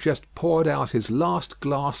 and had just poured out his last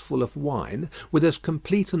glassful of wine with as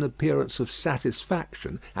complete an appearance of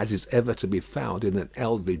satisfaction as is ever to be found in an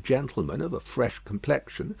elderly gentleman of a fresh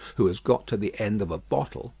complexion who has got to the end of a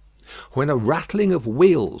bottle, when a rattling of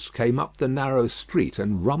wheels came up the narrow street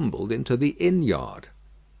and rumbled into the inn-yard.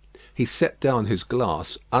 He set down his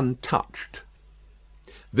glass untouched.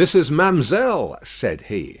 "This is Mamselle," said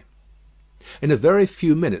he. In a very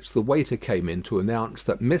few minutes the waiter came in to announce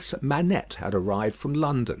that Miss Manette had arrived from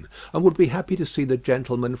London, and would be happy to see the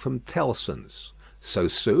gentleman from Tellson's. So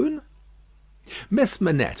soon? Miss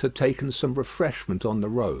Manette had taken some refreshment on the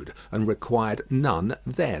road, and required none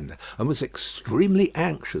then, and was extremely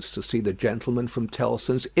anxious to see the gentleman from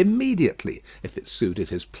Tellson's immediately, if it suited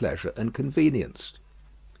his pleasure and convenience.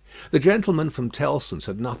 The gentleman from Tellson's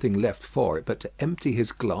had nothing left for it but to empty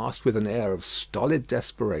his glass with an air of stolid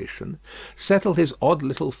desperation, settle his odd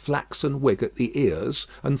little flaxen wig at the ears,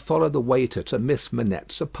 and follow the waiter to Miss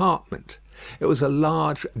Manette's apartment. It was a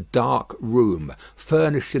large dark room,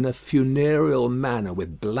 furnished in a funereal manner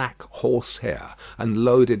with black horsehair, and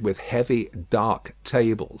loaded with heavy dark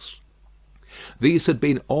tables. These had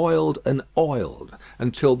been oiled and oiled,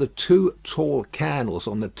 until the two tall candles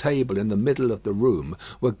on the table in the middle of the room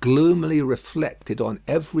were gloomily reflected on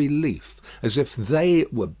every leaf, as if they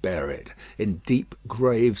were buried in deep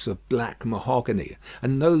graves of black mahogany,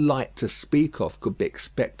 and no light to speak of could be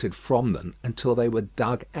expected from them until they were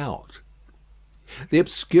dug out. The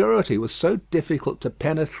obscurity was so difficult to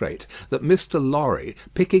penetrate that Mr. Lorry,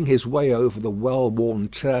 picking his way over the well-worn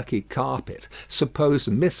Turkey carpet,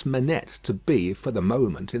 supposed Miss Manette to be, for the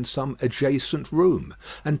moment, in some adjacent room,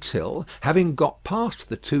 until, having got past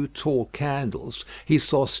the two tall candles, he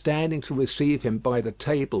saw standing to receive him by the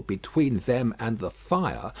table between them and the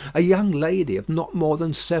fire, a young lady of not more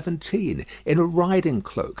than 17, in a riding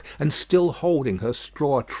cloak, and still holding her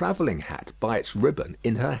straw travelling hat by its ribbon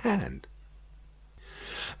in her hand.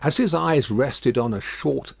 As his eyes rested on a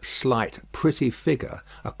short, slight, pretty figure,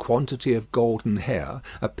 a quantity of golden hair,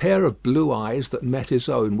 a pair of blue eyes that met his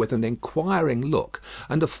own with an inquiring look,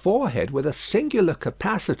 and a forehead with a singular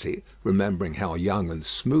capacity, remembering how young and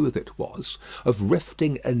smooth it was, of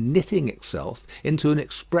rifting and knitting itself into an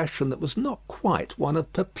expression that was not quite one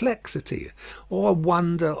of perplexity, or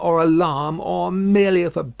wonder, or alarm, or merely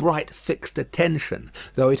of a bright fixed attention,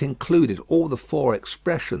 though it included all the four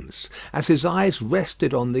expressions. As his eyes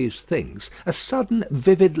rested on these things, a sudden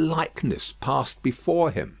vivid likeness passed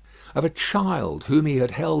before him, of a child whom he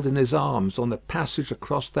had held in his arms on the passage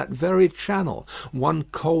across that very channel, one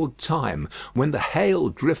cold time, when the hail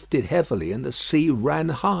drifted heavily and the sea ran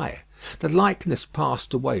high. The likeness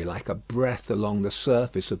passed away like a breath along the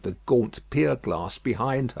surface of the gaunt pier-glass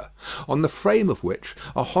behind her, on the frame of which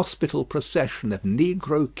a hospital procession of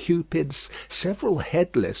negro cupids, several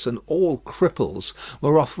headless and all cripples,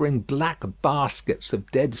 were offering black baskets of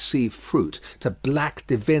Dead Sea fruit to black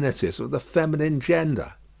divinities of the feminine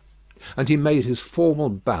gender. And he made his formal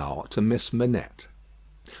bow to Miss Manette.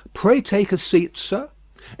 "Pray take a seat, sir,"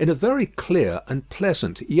 in a very clear and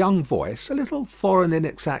pleasant young voice, a little foreign in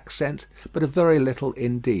its accent, but a very little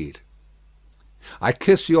indeed. "I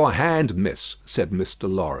kiss your hand, miss," said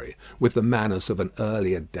Mr. Lorry, with the manners of an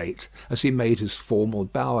earlier date, as he made his formal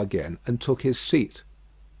bow again, and took his seat.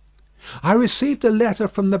 "I received a letter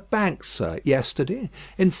from the bank, sir, yesterday,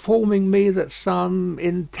 informing me that some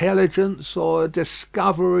intelligence or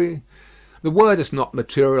discovery—" "The word is not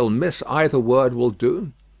material, miss. Either word will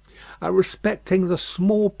do." "Respecting the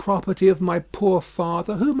small property of my poor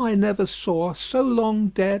father, whom I never saw, so long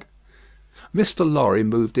dead." Mr. Lorry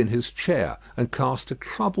moved in his chair, and cast a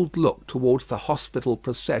troubled look towards the hospital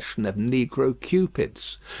procession of negro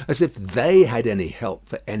cupids, as if they had any help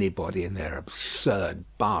for anybody in their absurd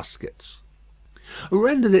baskets.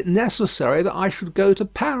 "Rendered it necessary that I should go to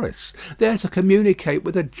Paris, there to communicate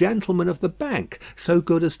with a gentleman of the bank, so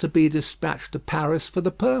good as to be dispatched to Paris for the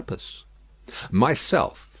purpose."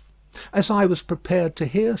 "Myself, as I was prepared to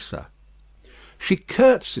hear, sir." She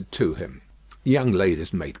curtsied to him. Young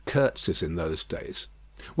ladies made curtsies in those days,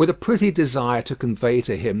 with a pretty desire to convey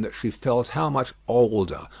to him that she felt how much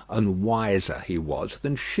older and wiser he was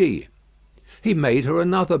than she. He made her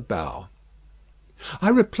another bow. "I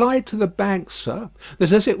replied to the bank, sir,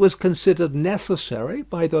 that as it was considered necessary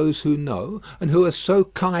by those who know, and who are so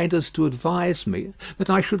kind as to advise me, that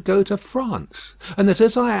I should go to France, and that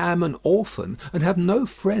as I am an orphan, and have no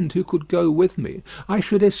friend who could go with me, I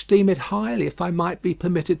should esteem it highly if I might be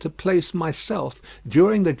permitted to place myself,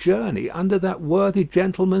 during the journey, under that worthy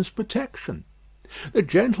gentleman's protection. The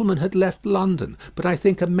gentleman had left London, but I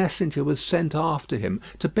think a messenger was sent after him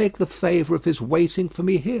to beg the favour of his waiting for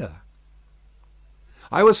me here."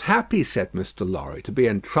 "I was happy," said Mr. Lorry, "to be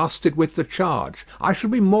entrusted with the charge. I shall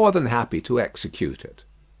be more than happy to execute it."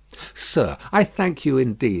 "Sir, I thank you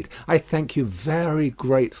indeed. I thank you very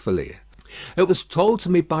gratefully. It was told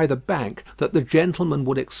to me by the bank that the gentleman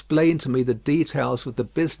would explain to me the details of the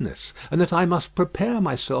business, and that I must prepare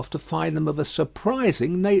myself to find them of a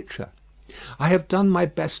surprising nature. I have done my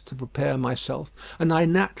best to prepare myself, and I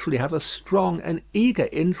naturally have a strong and eager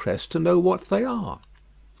interest to know what they are."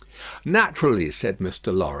 "Naturally," said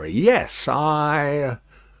Mr. Lorry. "Yes, I—"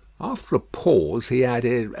 After a pause, he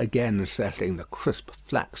added, again settling the crisp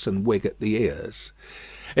flaxen wig at the ears,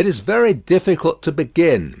 "It is very difficult to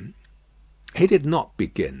begin." He did not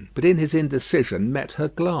begin, but in his indecision met her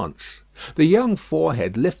glance. The young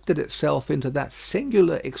forehead lifted itself into that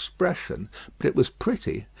singular expression, but it was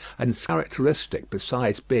pretty and characteristic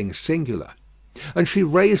besides being singular, and she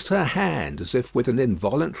raised her hand as if with an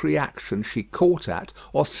involuntary action she caught at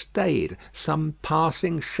or stayed some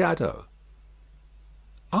passing shadow.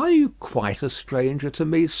 "Are you quite a stranger to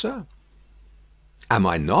me, sir?" "Am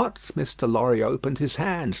I not?" Mr. Lorry opened his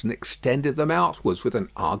hands and extended them outwards with an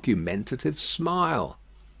argumentative smile.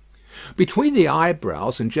 Between the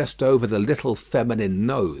eyebrows and just over the little feminine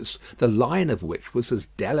nose, the line of which was as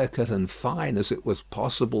delicate and fine as it was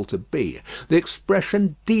possible to be, the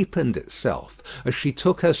expression deepened itself as she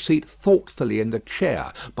took her seat thoughtfully in the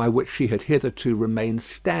chair by which she had hitherto remained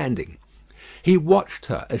standing. He watched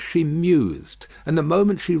her as she mused, and the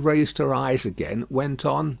moment she raised her eyes again, went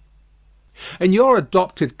on: "In your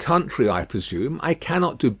adopted country, I presume, I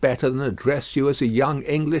cannot do better than address you as a young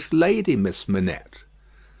English lady, Miss Manette."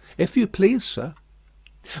 "If you please, sir."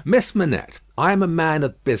 "Miss Manette, I am a man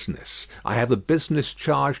of business. I have a business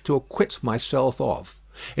charge to acquit myself of.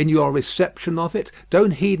 In your reception of it,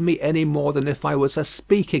 don't heed me any more than if I was a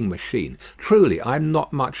speaking machine. Truly, I am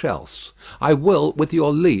not much else. I will, with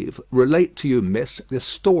your leave, relate to you, miss, the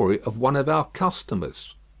story of one of our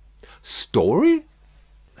customers." "Story?"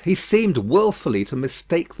 He seemed wilfully to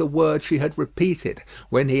mistake the word she had repeated,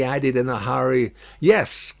 when he added in a hurry,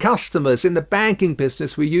 "Yes, customers. In the banking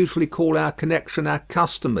business we usually call our connection our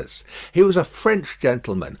customers. He was a French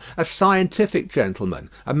gentleman, a scientific gentleman,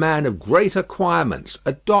 a man of great acquirements,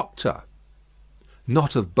 a doctor."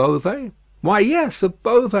 "Not of Beauvais?" "Why, yes, of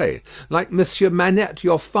Beauvais. Like Monsieur Manette,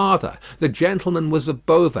 your father, the gentleman was of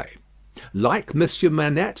Beauvais. Like Monsieur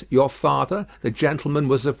Manette, your father, the gentleman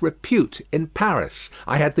was of repute in Paris.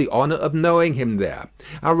 I had the honour of knowing him there.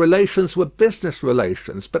 Our relations were business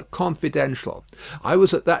relations, but confidential. I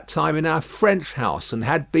was at that time in our French house, and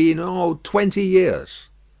had been, 20 years."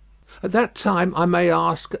 "At that time, I may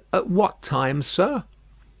ask, at what time, sir?"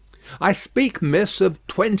 "I speak, miss, of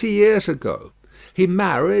 20 years ago. He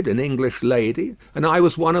married an English lady, and I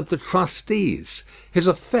was one of the trustees. His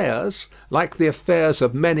affairs, like the affairs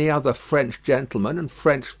of many other French gentlemen and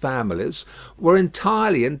French families, were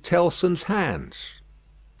entirely in Tellson's hands.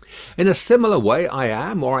 In a similar way I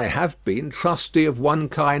am, or I have been, trustee of one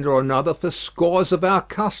kind or another for scores of our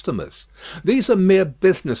customers. These are mere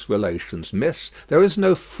business relations, miss. There is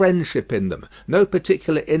no friendship in them, no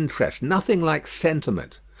particular interest, nothing like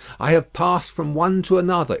sentiment. I have passed from one to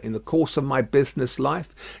another in the course of my business life,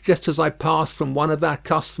 just as I pass from one of our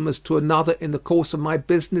customers to another in the course of my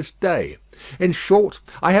business day. In short,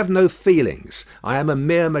 I have no feelings. I am a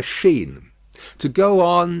mere machine. To go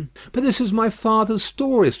on— But this is my father's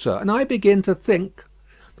story, sir, and I begin to think—"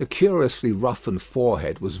 The curiously roughened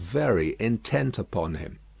forehead was very intent upon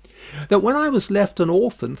him. "That when I was left an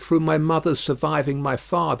orphan through my mother's surviving my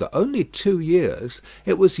father only 2 years,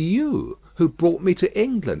 it was you who brought me to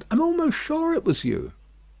England. I'm almost sure it was you."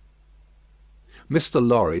 Mr.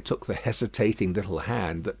 Lorry took the hesitating little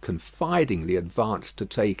hand that confidingly advanced to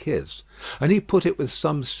take his, and he put it with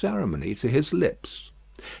some ceremony to his lips.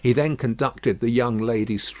 He then conducted the young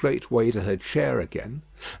lady straightway to her chair again,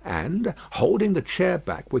 and, holding the chair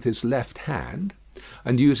back with his left hand,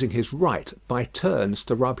 and using his right by turns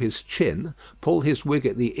to rub his chin, pull his wig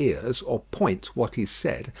at the ears, or point what he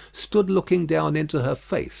said, stood looking down into her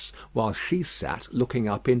face, while she sat looking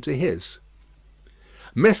up into his.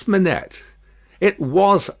 "Miss Manette, it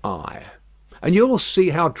was I. And you will see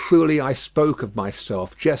how truly I spoke of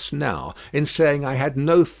myself just now in saying I had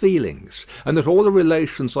no feelings, and that all the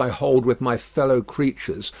relations I hold with my fellow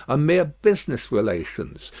creatures are mere business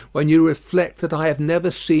relations, when you reflect that I have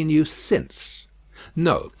never seen you since.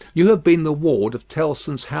 No, you have been the ward of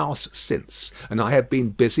Tellson's house since, and I have been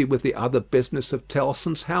busy with the other business of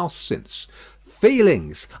Tellson's house since.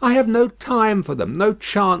 Feelings! I have no time for them, no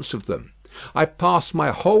chance of them. I pass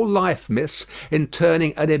my whole life, miss, in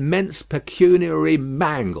turning an immense pecuniary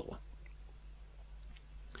mangle."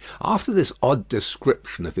 After this odd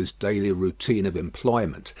description of his daily routine of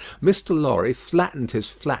employment, Mr. Lorry flattened his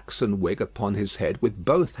flaxen wig upon his head with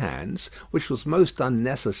both hands, which was most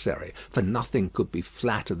unnecessary, for nothing could be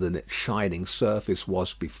flatter than its shining surface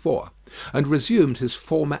was before, and resumed his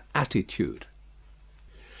former attitude.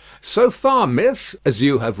 "So far, miss, as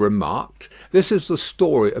you have remarked, this is the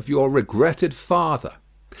story of your regretted father.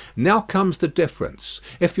 Now comes the difference.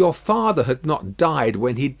 If your father had not died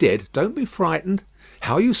when he did, don't be frightened.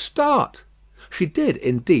 How you start! She did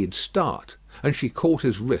indeed start, and she caught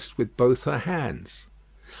his wrist with both her hands.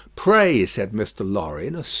 "Pray," said Mr. Lorry,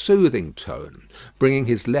 in a soothing tone, bringing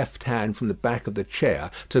his left hand from the back of the chair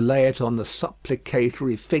to lay it on the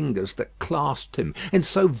supplicatory fingers that clasped him in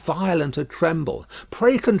so violent a tremble,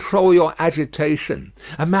 "pray control your agitation.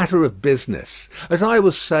 A matter of business. As I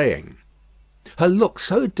was saying." Her look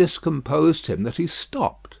so discomposed him that he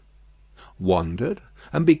stopped, wondered,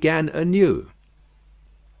 and began anew.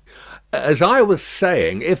 "As I was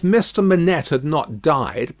saying, if Mr. Manette had not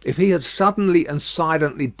died, if he had suddenly and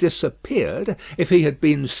silently disappeared, if he had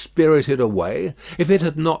been spirited away, if it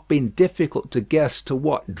had not been difficult to guess to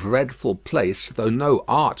what dreadful place, though no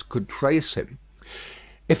art could trace him,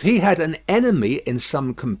 if he had an enemy in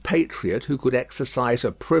some compatriot who could exercise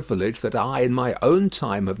a privilege that I in my own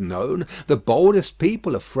time have known the boldest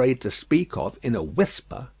people afraid to speak of in a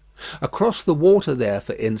whisper, across the water there,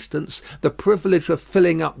 for instance, the privilege of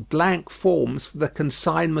filling up blank forms for the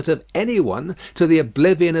consignment of any one to the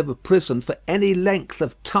oblivion of a prison for any length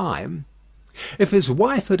of time, if his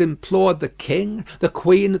wife had implored the king, the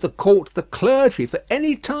queen, the court, the clergy for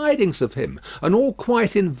any tidings of him, and all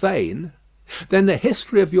quite in vain, then the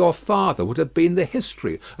history of your father would have been the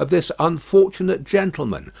history of this unfortunate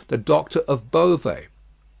gentleman, the Doctor of Beauvais.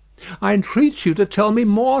 I entreat you to tell me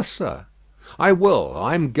more, sir. I will.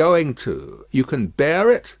 I am going to. You can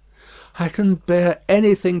bear it? I can bear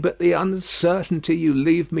anything but the uncertainty you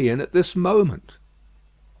leave me in at this moment.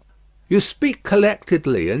 You speak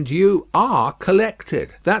collectedly, and you are collected.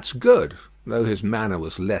 That's good, though his manner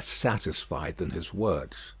was less satisfied than his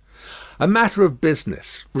words. A matter of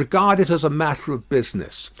business. Regard it as a matter of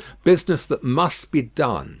business. Business that must be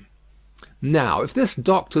done. Now, if this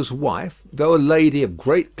doctor's wife, though a lady of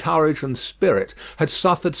great courage and spirit, had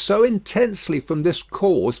suffered so intensely from this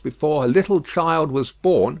cause before her little child was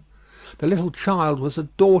born, the little child was a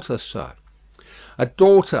daughter, sir. A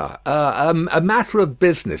daughter, a matter of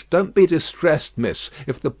business. Don't be distressed, miss,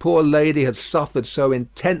 if the poor lady had suffered so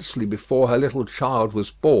intensely before her little child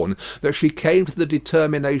was born, that she came to the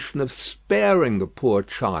determination of sparing the poor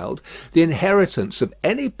child the inheritance of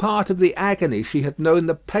any part of the agony she had known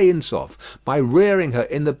the pains of, by rearing her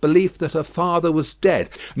in the belief that her father was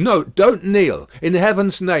dead. No, don't kneel. In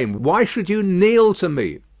heaven's name, why should you kneel to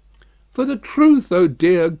me? For the truth, oh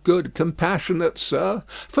dear, good, compassionate sir,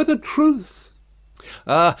 for the truth.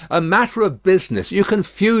 A matter of business. You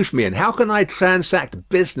confuse me, and how can I transact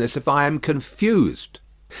business if I am confused?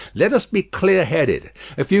 Let us be clear-headed.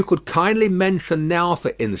 If you could kindly mention now,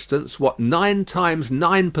 for instance, what 9 times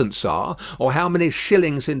 9pence are, or how many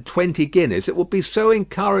shillings in 20 guineas, it would be so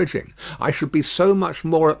encouraging. I should be so much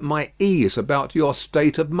more at my ease about your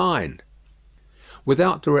state of mind.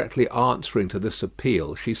 Without directly answering to this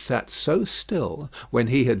appeal, she sat so still when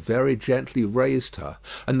he had very gently raised her,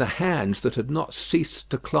 and the hands that had not ceased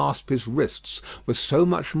to clasp his wrists were so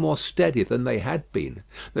much more steady than they had been,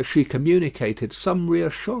 that she communicated some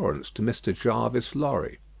reassurance to Mr. Jarvis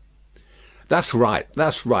Lorry. That's right,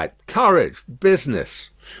 that's right. Courage,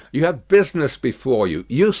 business. You have business before you,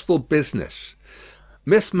 useful business.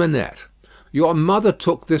 Miss Manette, your mother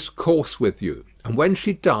took this course with you. And when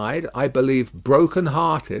she died, I believe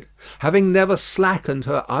broken-hearted, having never slackened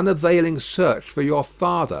her unavailing search for your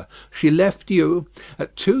father, she left you,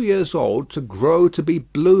 at 2 years old, to grow to be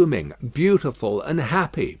blooming, beautiful, and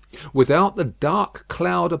happy, without the dark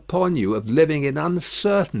cloud upon you of living in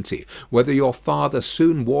uncertainty whether your father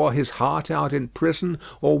soon wore his heart out in prison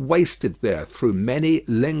or wasted there through many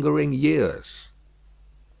lingering years.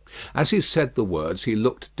 As he said the words, he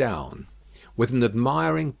looked down with an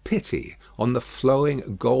admiring pity on the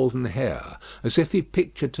flowing golden hair, as if he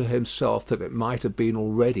pictured to himself that it might have been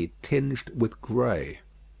already tinged with grey.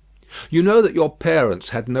 You know that your parents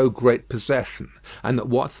had no great possession, and that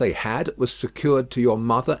what they had was secured to your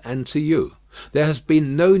mother and to you. There has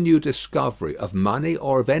been no new discovery of money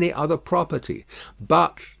or of any other property,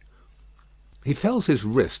 but he felt his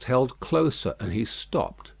wrist held closer, and he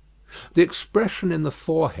stopped. The expression in the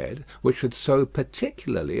forehead, which had so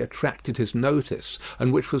particularly attracted his notice,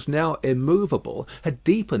 and which was now immovable, had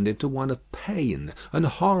deepened into one of pain and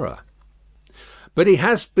horror. But he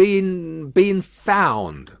has been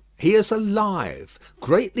found. He is alive.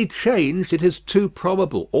 Greatly changed, it is too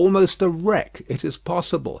probable. Almost a wreck, it is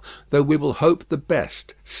possible, though we will hope the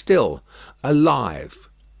best. Still alive.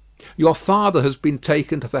 Your father has been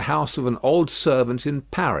taken to the house of an old servant in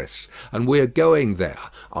Paris, and we are going there,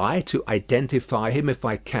 I to identify him if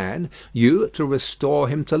I can, you to restore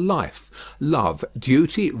him to life, love,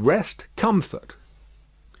 duty, rest, comfort.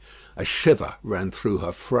 A shiver ran through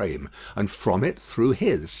her frame, and from it through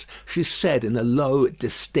his. She said in a low,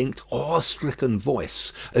 distinct, awe-stricken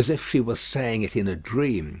voice, as if she were saying it in a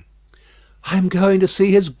dream, "I am going to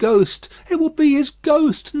see his ghost. It will be his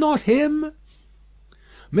ghost, not him."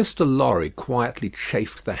 Mr. Lorry quietly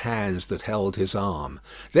chafed the hands that held his arm.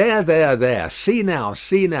 "There, there, there. See now,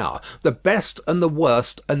 see now. The best and the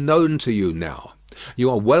worst are known to you now. You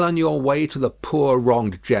are well on your way to the poor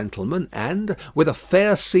wronged gentleman, and, with a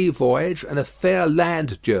fair sea voyage and a fair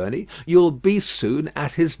land journey, you will be soon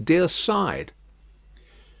at his dear side."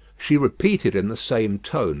 She repeated in the same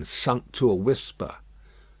tone, sunk to a whisper,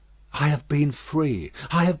 "I have been free.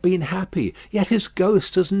 I have been happy. Yet his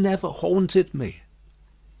ghost has never haunted me."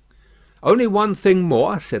 "Only one thing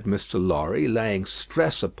more," said Mr. Lorry, laying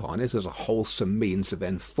stress upon it as a wholesome means of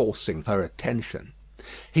enforcing her attention.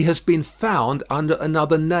 "He has been found under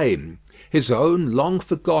another name, his own long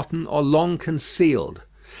forgotten or long concealed.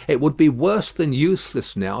 It would be worse than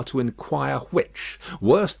useless now to inquire which,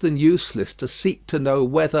 worse than useless to seek to know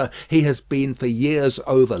whether he has been for years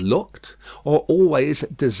overlooked, or always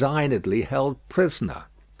designedly held prisoner.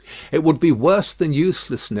 It would be worse than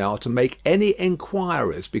useless now to make any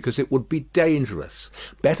inquiries, because it would be dangerous.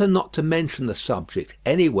 Better not to mention the subject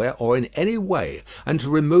anywhere or in any way, and to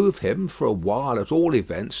remove him, for a while at all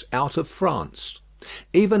events, out of France.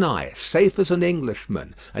 Even I, safe as an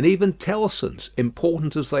Englishman, and even Tellson's,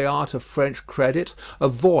 important as they are to French credit,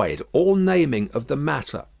 avoid all naming of the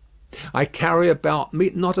matter. I carry about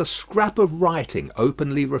me not a scrap of writing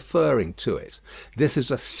openly referring to it. This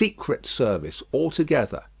is a secret service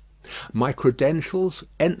altogether. My credentials,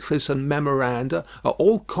 entries, and memoranda are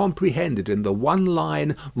all comprehended in the one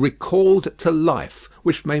line 'recalled to life,'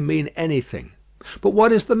 which may mean anything. But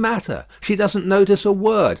what is the matter? She doesn't notice a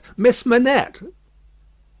word. Miss Manette!"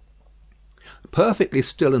 Perfectly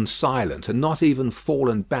still and silent, and not even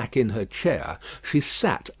fallen back in her chair, she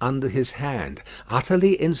sat under his hand,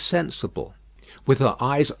 utterly insensible, with her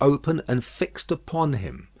eyes open and fixed upon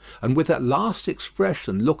him, and with that last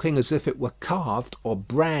expression looking as if it were carved or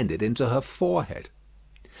branded into her forehead.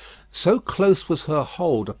 So close was her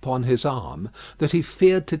hold upon his arm that he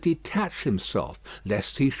feared to detach himself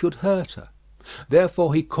lest he should hurt her.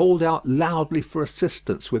 Therefore he called out loudly for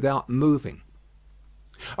assistance without moving.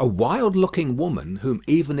 A wild-looking woman, whom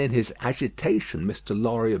even in his agitation Mr.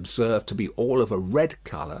 Lorry observed to be all of a red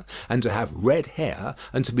colour, and to have red hair,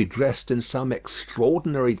 and to be dressed in some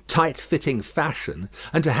extraordinary tight-fitting fashion,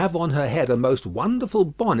 and to have on her head a most wonderful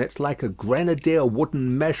bonnet like a grenadier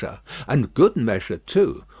wooden measure, and good measure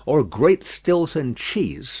too, or a great Stilton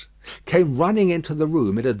cheese, came running into the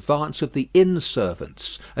room in advance of the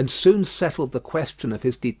inn-servants, and soon settled the question of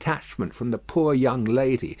his detachment from the poor young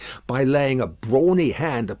lady by laying a brawny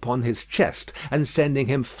hand upon his chest and sending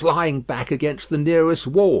him flying back against the nearest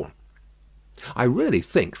wall. "I really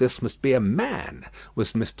think this must be a man,"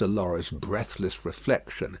 was Mr. Lorry's breathless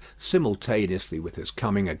reflection, simultaneously with his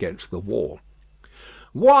coming against the wall.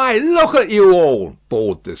 "Why, look at you all!"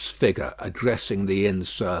 bawled this figure, addressing the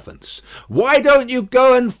inn-servants. "Why don't you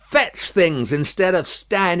go and fetch things instead of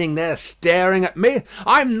standing there staring at me?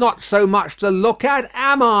 I'm not so much to look at,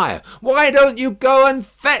 am I? Why don't you go and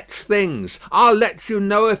fetch things? I'll let you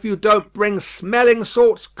know if you don't bring smelling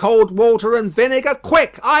salts, cold water, and vinegar.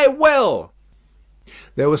 Quick, I will!"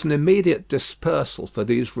 There was an immediate dispersal for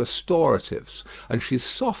these restoratives, and she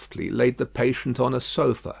softly laid the patient on a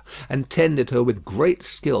sofa, and tended her with great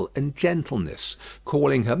skill and gentleness,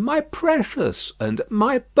 calling her "my precious" and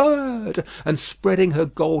 "my bird," and spreading her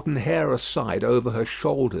golden hair aside over her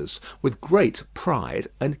shoulders with great pride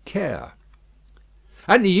and care.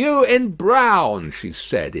 "And you in brown," she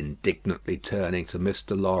said, indignantly turning to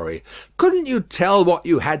Mr. Lorry. "Couldn't you tell what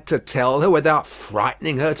you had to tell her without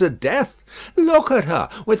frightening her to death? Look at her,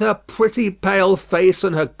 with her pretty pale face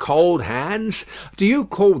and her cold hands. Do you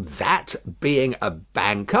call that being a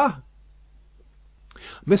banker?"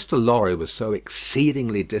 Mr. Lorry was so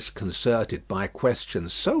exceedingly disconcerted by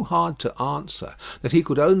questions so hard to answer, that he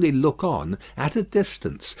could only look on at a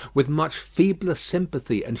distance, with much feebler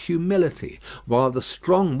sympathy and humility, while the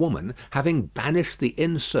strong woman, having banished the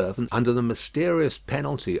inn-servant under the mysterious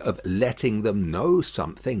penalty of letting them know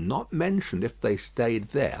something not mentioned if they stayed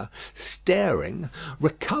there, staring,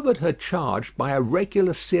 recovered her charge by a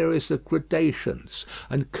regular series of gradations,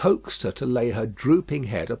 and coaxed her to lay her drooping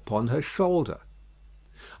head upon her shoulder.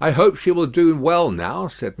 "I hope she will do well now,"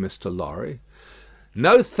 said Mr. Lorry.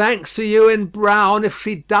 "No thanks to you in brown if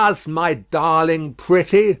she does, my darling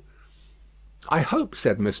pretty." "I hope,"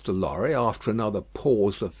 said Mr. Lorry, after another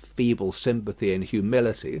pause of feeble sympathy and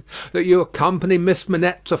humility, "that you accompany Miss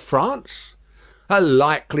Manette to France?" "A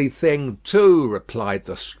likely thing too," replied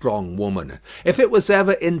the strong woman. "If it was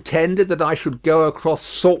ever intended that I should go across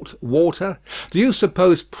salt water, do you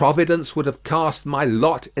suppose Providence would have cast my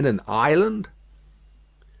lot in an island?"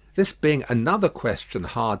 This being another question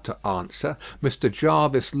hard to answer, Mr.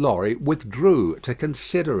 Jarvis Lorry withdrew to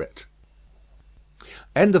consider it.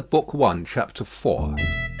 End of Book 1, Chapter 4.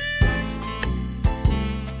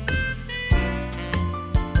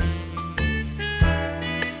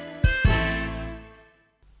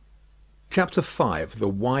 Chapter 5. The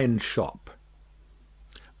Wine Shop.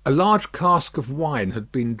 A large cask of wine had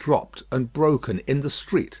been dropped and broken in the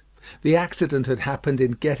street. The accident had happened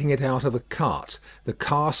in getting it out of a cart. The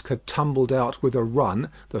cask had tumbled out with a run,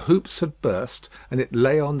 the hoops had burst, and it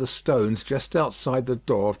lay on the stones just outside the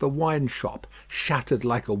door of the wine shop, shattered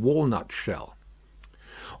like a walnut shell.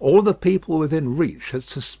 All the people within reach had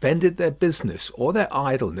suspended their business or their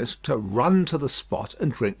idleness to run to the spot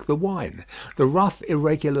and drink the wine. The rough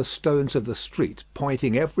irregular stones of the street,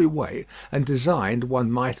 pointing every way, and designed,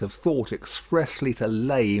 one might have thought, expressly to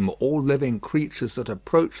lame all living creatures that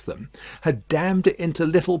approached them, had dammed it into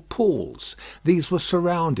little pools. These were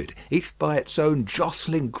surrounded, each by its own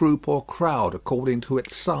jostling group or crowd according to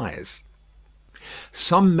its size.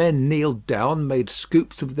 Some men kneeled down, made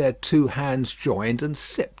scoops of their two hands joined, and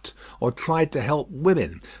sipped, or tried to help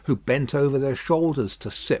women, who bent over their shoulders to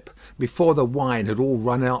sip, before the wine had all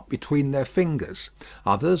run out between their fingers.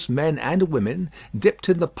 Others, men and women, dipped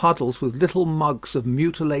in the puddles with little mugs of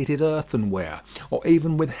mutilated earthenware, or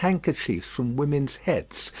even with handkerchiefs from women's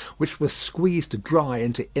heads, which were squeezed dry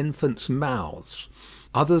into infants' mouths.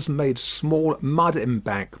 Others made small mud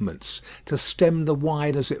embankments to stem the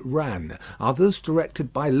wine as it ran. Others,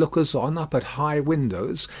 directed by lookers-on up at high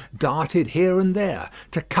windows, darted here and there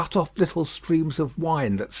to cut off little streams of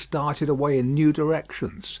wine that started away in new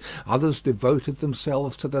directions. Others devoted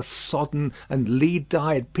themselves to the sodden and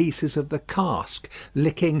lead-dyed pieces of the cask,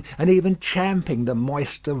 licking and even champing the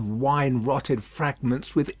moist and wine-rotted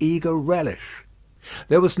fragments with eager relish.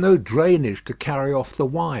 There was no drainage to carry off the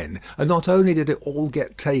wine, and not only did it all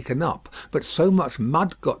get taken up, but so much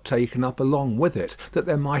mud got taken up along with it that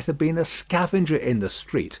there might have been a scavenger in the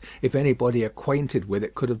street, if anybody acquainted with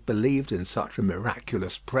it could have believed in such a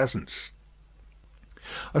miraculous presence.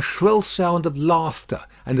 A shrill sound of laughter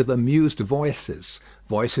and of amused voices,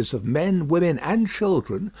 voices of men, women, and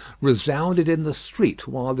children, resounded in the street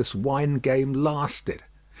while this wine game lasted.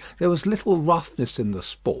 There was little roughness in the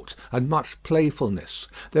sport, and much playfulness.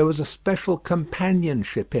 There was a special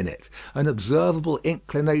companionship in it, an observable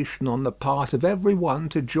inclination on the part of every one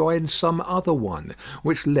to join some other one,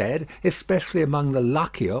 which led, especially among the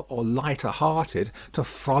luckier or lighter-hearted, to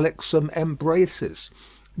frolicsome embraces,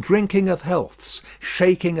 drinking of healths,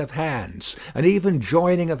 shaking of hands, and even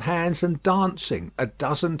joining of hands and dancing, a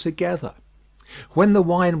dozen together. When the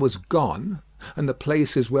wine was gone, and the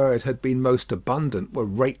places where it had been most abundant were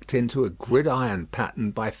raked into a gridiron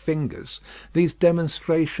pattern by fingers, these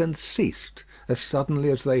demonstrations ceased as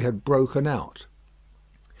suddenly as they had broken out.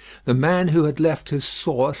 The man who had left his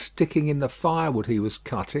saw sticking in the firewood he was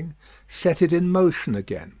cutting set it in motion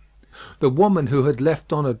again. The woman who had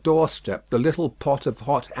left on a doorstep the little pot of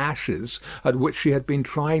hot ashes at which she had been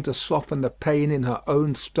trying to soften the pain in her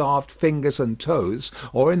own starved fingers and toes,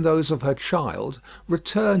 or in those of her child,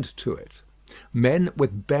 returned to it. Men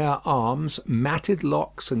with bare arms, matted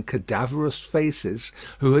locks, and cadaverous faces,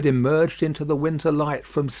 who had emerged into the winter light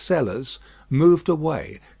from cellars, moved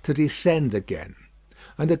away to descend again,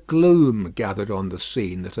 and a gloom gathered on the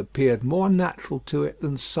scene that appeared more natural to it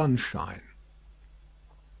than sunshine.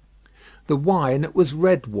 The wine was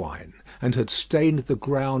red wine, and had stained the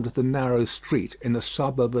ground of the narrow street in the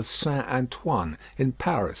suburb of Saint-Antoine in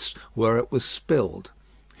Paris, where it was spilled.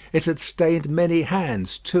 It had stained many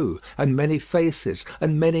hands too, and many faces,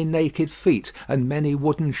 and many naked feet, and many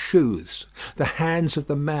wooden shoes. The hands of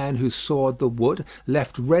the man who sawed the wood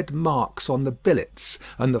left red marks on the billets,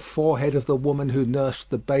 and the forehead of the woman who nursed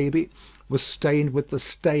the baby was stained with the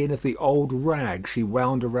stain of the old rag she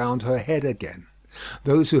wound around her head again.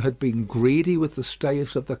 Those who had been greedy with the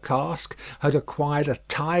staves of the cask had acquired a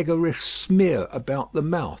tigerish smear about the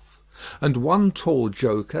mouth, and one tall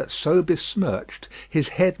joker, so besmirched, his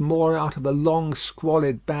head more out of a long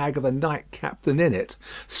squalid bag of a nightcap than in it,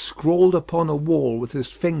 scrawled upon a wall with his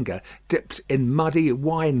finger dipped in muddy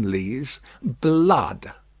wine-lees,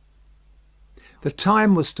 "Blood." The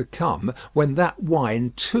time was to come when that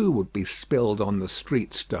wine too would be spilled on the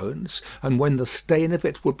street stones, and when the stain of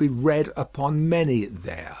it would be read upon many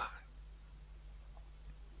there.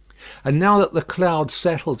 And now that the cloud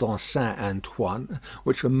settled on Saint Antoine,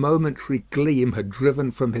 which a momentary gleam had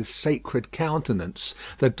driven from his sacred countenance,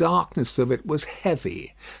 the darkness of it was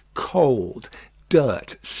heavy. Cold,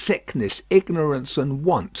 dirt, sickness, ignorance, and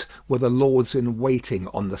want were the lords in waiting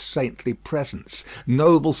on the saintly presence,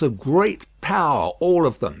 nobles of great power, all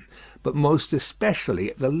of them, but most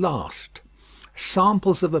especially the last.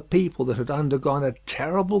 Samples of a people that had undergone a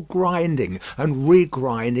terrible grinding and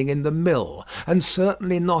regrinding in the mill, and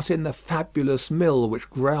certainly not in the fabulous mill which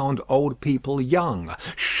ground old people young,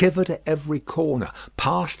 shivered at every corner,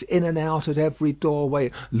 passed in and out at every doorway,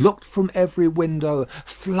 looked from every window,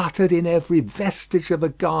 fluttered in every vestige of a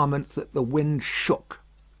garment that the wind shook.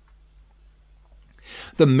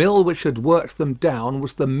 The mill which had worked them down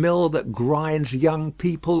was the mill that grinds young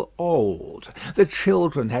people old. The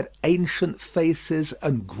children had ancient faces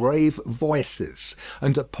and grave voices,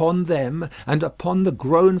 and upon them and upon the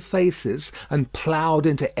grown faces, and ploughed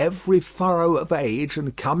into every furrow of age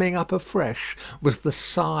and coming up afresh, was the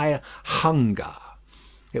sigh hunger.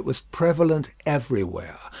 It was prevalent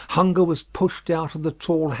everywhere. Hunger was pushed out of the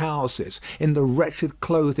tall houses in the wretched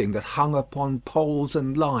clothing that hung upon poles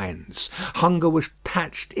and lines. Hunger was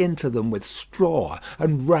patched into them with straw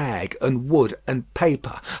and rag and wood and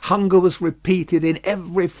paper. Hunger was repeated in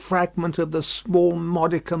every fragment of the small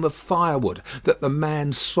modicum of firewood that the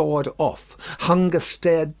man sawed off. Hunger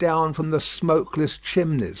stared down from the smokeless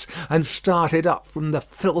chimneys, and started up from the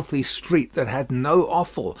filthy street that had no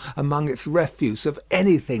offal among its refuse of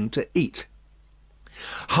anything to eat.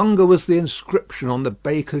 Hunger was the inscription on the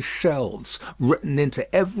baker's shelves, written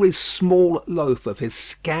into every small loaf of his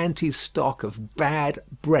scanty stock of bad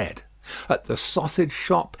bread. At the sausage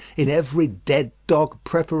shop, in every dead dog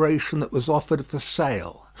preparation that was offered for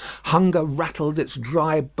sale. Hunger rattled its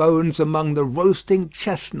dry bones among the roasting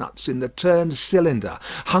chestnuts in the turned cylinder.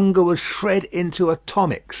 Hunger was shred into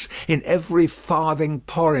atomics in every farthing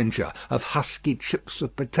porringer of husky chips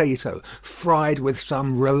of potato, fried with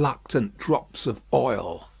some reluctant drops of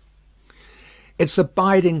oil. Its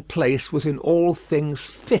abiding place was in all things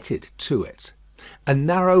fitted to it. A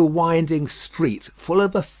narrow winding street, full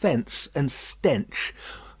of offence and stench,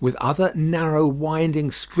 with other narrow winding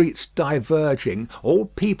streets diverging, all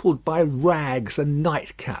peopled by rags and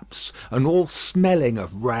nightcaps, and all smelling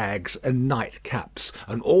of rags and nightcaps,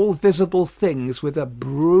 and all visible things with a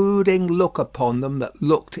brooding look upon them that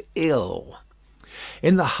looked ill.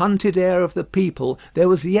 In the hunted air of the people there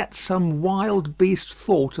was yet some wild beast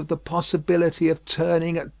thought of the possibility of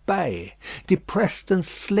turning at bay. Depressed and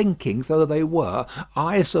slinking though they were,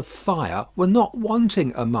 eyes of fire were not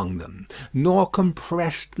wanting among them, nor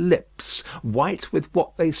compressed lips, white with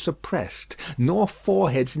what they suppressed, nor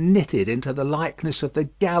foreheads knitted into the likeness of the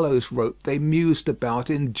gallows rope they mused about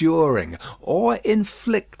enduring or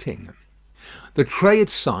inflicting. The trade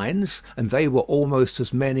signs, and they were almost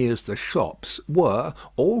as many as the shops, were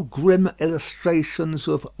all grim illustrations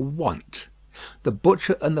of want. The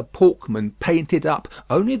butcher and the porkman painted up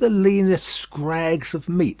only the leanest scrags of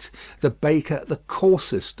meat, the baker the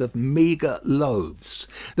coarsest of meagre loaves.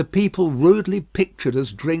 The people rudely pictured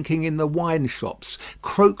as drinking in the wine shops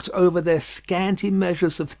croaked over their scanty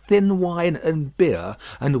measures of thin wine and beer,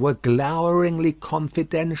 and were gloweringly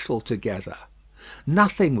confidential together.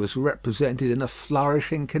 Nothing was represented in a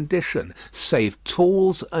flourishing condition, save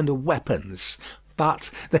tools and weapons.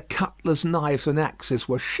 But the cutler's knives and axes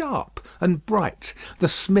were sharp and bright, the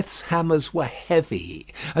smith's hammers were heavy,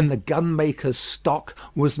 and the gunmaker's stock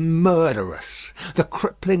was murderous. The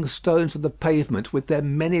crippling stones of the pavement, with their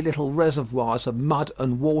many little reservoirs of mud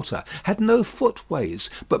and water, had no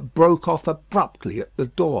footways, but broke off abruptly at the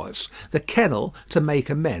doors. The kennel, to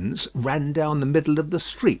make amends, ran down the middle of the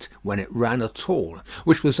street, when it ran at all,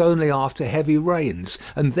 which was only after heavy rains,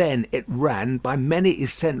 and then it ran by many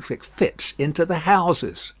eccentric fits into the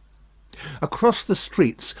houses. Across the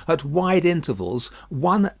streets, at wide intervals,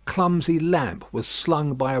 one clumsy lamp was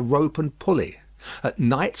slung by a rope and pulley. At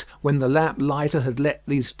night, when the lamp lighter had let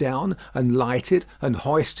these down, and lighted and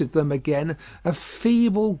hoisted them again, a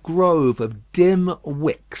feeble grove of dim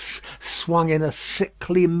wicks swung in a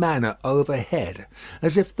sickly manner overhead,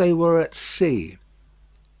 as if they were at sea.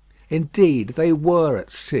 Indeed, they were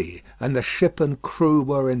at sea, and the ship and crew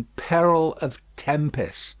were in peril of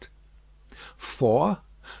tempest. For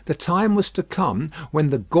the time was to come when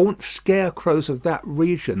the gaunt scarecrows of that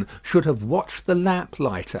region should have watched the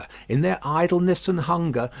lamplighter, in their idleness and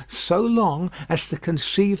hunger, so long as to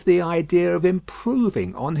conceive the idea of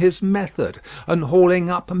improving on his method, and hauling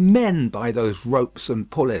up men by those ropes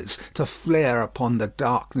and pulleys to flare upon the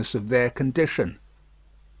darkness of their condition.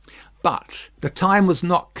 But the time was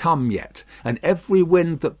not come yet, and every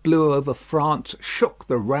wind that blew over France shook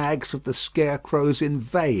the rags of the scarecrows in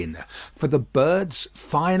vain, for the birds,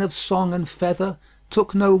 fine of song and feather,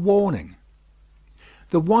 took no warning.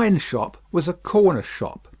 The wine shop was a corner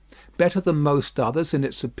shop, better than most others in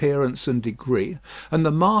its appearance and degree, and the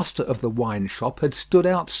master of the wine shop had stood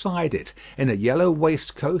outside it, in a yellow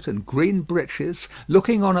waistcoat and green breeches,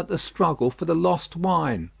 looking on at the struggle for the lost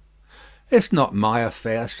wine. "It's not my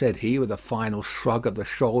affair," said he, with a final shrug of the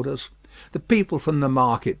shoulders. "The people from the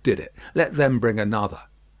market did it. Let them bring another."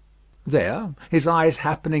 There, his eyes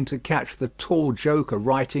happening to catch the tall joker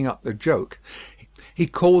writing up the joke, he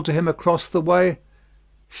called to him across the way,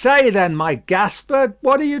 "Say then, my Gaspard,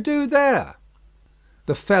 what do you do there?"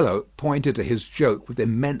 The fellow pointed to his joke with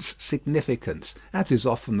immense significance, as is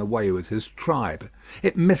often the way with his tribe.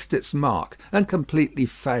 It missed its mark, and completely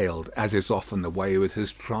failed, as is often the way with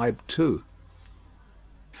his tribe too.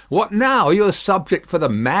 "What now? Are you a subject for the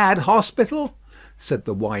mad hospital?" said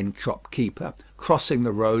the wine shop keeper, crossing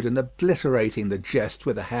the road and obliterating the jest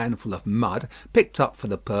with a handful of mud picked up for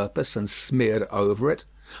the purpose and smeared over it.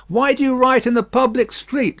 "Why do you write in the public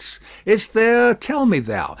streets? Is there, tell me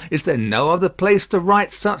thou, is there no other place to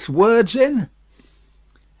write such words in?"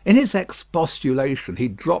 In his expostulation he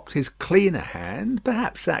dropped his cleaner hand,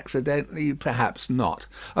 perhaps accidentally, perhaps not,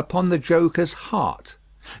 upon the joker's heart.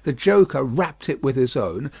 The joker rapped it with his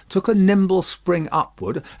own, took a nimble spring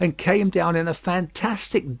upward, and came down in a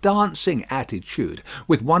fantastic dancing attitude,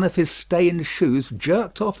 with one of his stained shoes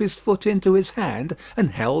jerked off his foot into his hand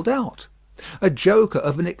and held out. A joker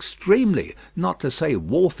of an extremely, not to say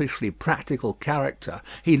wolfishly practical character,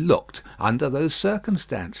 he looked under those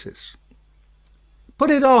circumstances. Put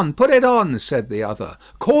it on," said the other.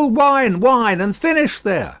 "Call wine, wine, and finish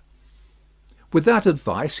there." With that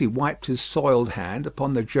advice he wiped his soiled hand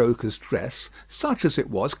upon the joker's dress, such as it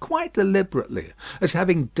was, quite deliberately, as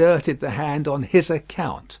having dirtied the hand on his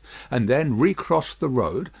account, and then recrossed the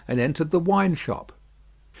road and entered the wine shop.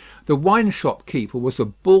 The wine shop keeper was a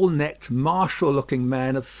bull-necked, martial-looking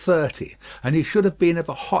man of 30, and he should have been of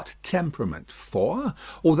a hot temperament, for,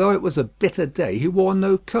 although it was a bitter day, he wore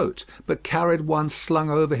no coat, but carried one slung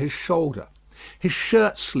over his shoulder. His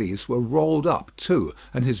shirt sleeves were rolled up too,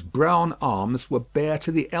 and his brown arms were bare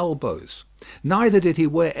to the elbows. Neither did he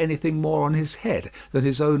wear anything more on his head than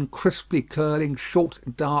his own crisply curling short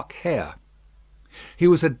dark hair. He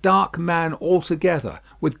was a dark man altogether,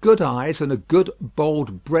 with good eyes and a good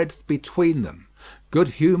bold breadth between them.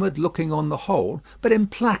 Good-humoured looking on the whole, but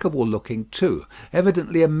implacable looking too,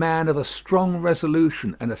 evidently a man of a strong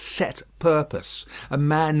resolution and a set purpose, a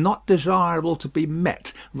man not desirable to be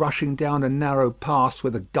met rushing down a narrow pass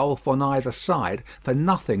with a gulf on either side, for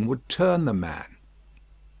nothing would turn the man.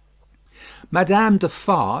 Madame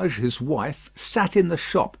Defarge, his wife, sat in the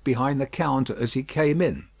shop behind the counter as he came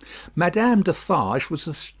in. Madame Defarge was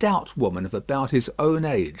a stout woman of about his own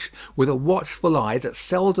age, with a watchful eye that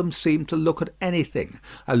seldom seemed to look at anything,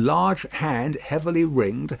 a large hand heavily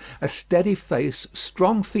ringed, a steady face,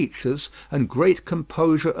 strong features, and great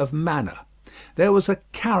composure of manner. There was a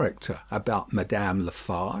character about Madame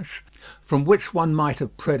Defarge, from which one might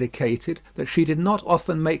have predicated that she did not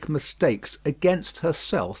often make mistakes against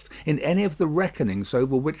herself in any of the reckonings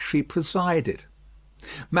over which she presided.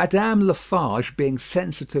 Madame Defarge, being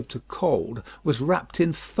sensitive to cold, was wrapped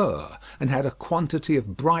in fur, and had a quantity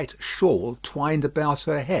of bright shawl twined about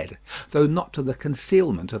her head, though not to the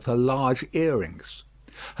concealment of her large earrings.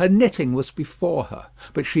 Her knitting was before her,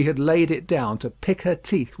 but she had laid it down to pick her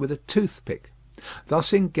teeth with a toothpick.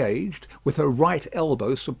 Thus engaged, with her right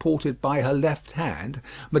elbow supported by her left hand,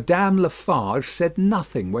 Madame Defarge said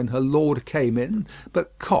nothing when her lord came in,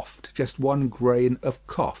 but coughed just one grain of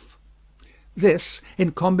cough. This,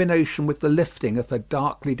 in combination with the lifting of her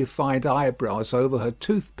darkly defined eyebrows over her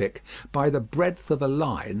toothpick by the breadth of a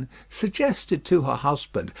line, suggested to her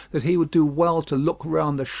husband that he would do well to look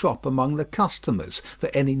round the shop among the customers for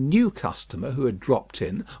any new customer who had dropped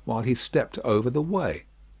in while he stepped over the way.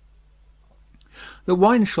 The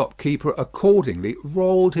wine-shop keeper accordingly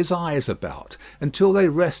rolled his eyes about until they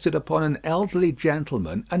rested upon an elderly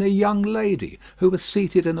gentleman and a young lady who were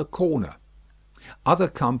seated in a corner. Other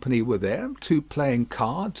company were there, 2 playing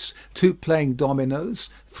cards, 2 playing dominoes,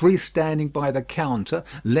 3 standing by the counter,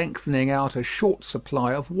 lengthening out a short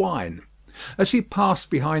supply of wine. As he passed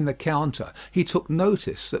behind the counter, he took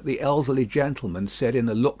notice that the elderly gentleman said in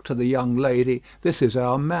a look to the young lady, "This is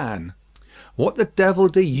our man." "What the devil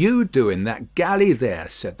do you do in that galley there?"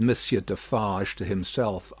 said Monsieur Defarge to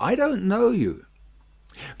himself. "I don't know you."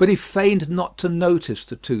 But he feigned not to notice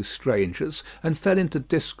the 2 strangers, and fell into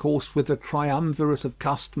discourse with the triumvirate of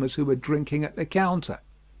customers who were drinking at the counter.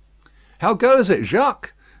 "How goes it,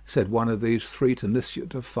 Jacques?" said one of these three to Monsieur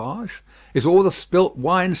Defarge. "Is all the spilt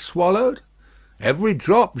wine swallowed?" "Every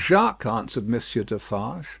drop, Jacques," answered Monsieur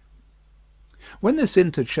Defarge. When this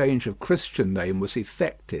interchange of Christian name was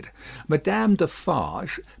effected, Madame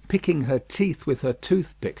Defarge, picking her teeth with her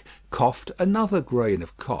toothpick, coughed another grain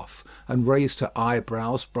of cough, and raised her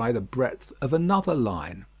eyebrows by the breadth of another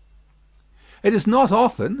line. "It is not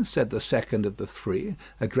often," said the second of the three,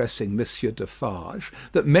 addressing Monsieur Defarge,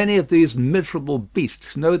 "that many of these miserable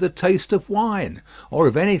beasts know the taste of wine, or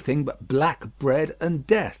of anything but black bread and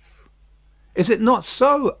death. Is it not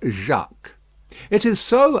so, Jacques?" "It is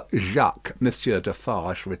so, Jacques," Monsieur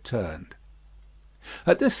Defarge returned.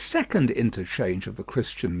 At this second interchange of the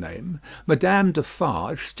Christian name, Madame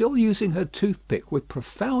Defarge, still using her toothpick with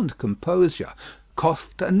profound composure,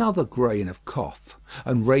 coughed another grain of cough,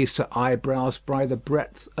 and raised her eyebrows by the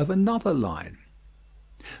breadth of another line.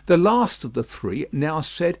 The last of the three now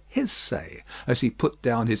said his say, as he put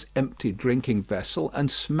down his empty drinking vessel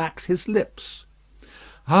and smacked his lips.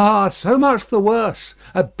 "Ah, so much the worse.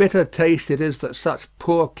 A bitter taste it is that such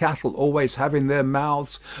poor cattle always have in their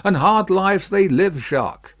mouths, and hard lives they live,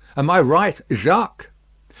 Jacques. Am I right, Jacques?"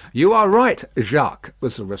 "You are right, Jacques,"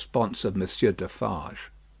 was the response of Monsieur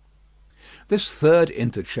Defarge. This third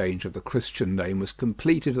interchange of the Christian name was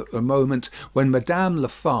completed at the moment when Madame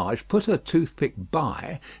Lafarge put her toothpick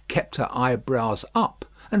by, kept her eyebrows up,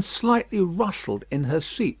 and slightly rustled in her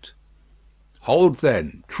seat. "Hold,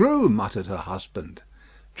 then. True," muttered her husband.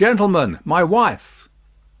 "Gentlemen, my wife."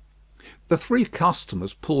 The three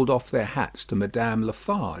customers pulled off their hats to Madame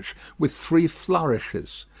Lafarge with three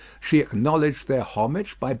flourishes. She acknowledged their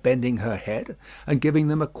homage by bending her head and giving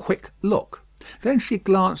them a quick look. Then she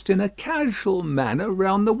glanced in a casual manner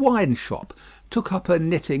round the wine shop, took up her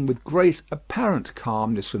knitting with great apparent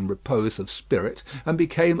calmness and repose of spirit, and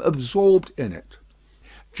became absorbed in it.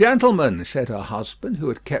 "Gentlemen," said her husband, who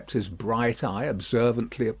had kept his bright eye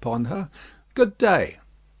observantly upon her, "good day.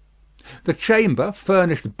 The chamber,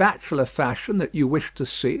 furnished bachelor fashion, that you wished to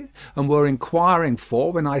see, and were inquiring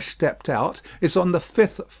for when I stepped out, is on the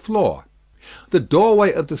 5th floor. The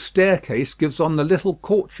doorway of the staircase gives on the little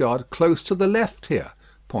courtyard close to the left here,"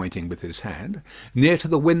 pointing with his hand, "near to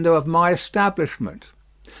the window of my establishment.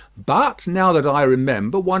 But, now that I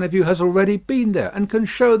remember, one of you has already been there, and can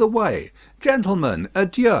show the way. Gentlemen,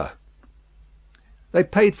 adieu." They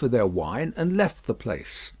paid for their wine, and left the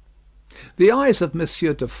place. The eyes of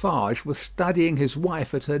Monsieur Defarge were studying his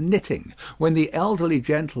wife at her knitting, when the elderly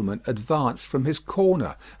gentleman advanced from his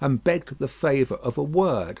corner, and begged the favour of a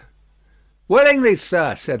word. "Willingly,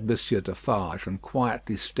 sir," said Monsieur Defarge, and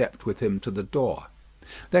quietly stepped with him to the door.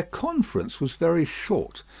 Their conference was very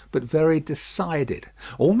short, but very decided.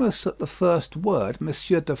 Almost at the first word,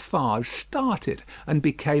 Monsieur Defarge started, and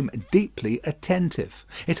became deeply attentive.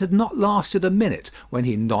 It had not lasted a minute, when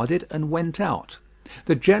he nodded and went out.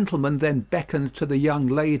 The gentleman then beckoned to the young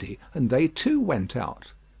lady, and they too went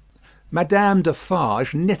out. Madame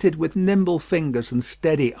Defarge knitted with nimble fingers and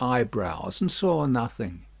steady eyebrows, and saw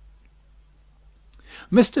nothing.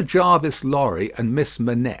 Mr. Jarvis Lorry and Miss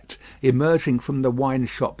Manette, emerging from the wine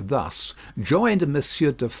shop thus, joined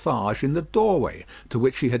Monsieur Defarge in the doorway, to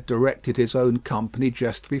which he had directed his own company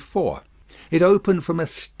just before. It opened from a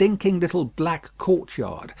stinking little black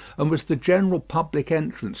courtyard, and was the general public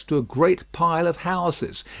entrance to a great pile of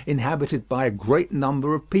houses, inhabited by a great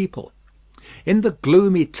number of people. In the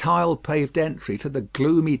gloomy tile-paved entry to the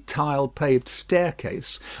gloomy tile-paved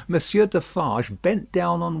staircase, Monsieur Defarge bent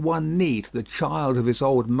down on one knee to the child of his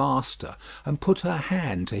old master, and put her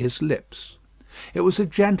hand to his lips. It was a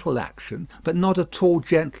gentle action, but not at all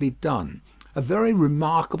gently done. A very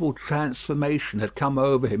remarkable transformation had come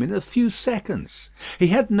over him in a few seconds. He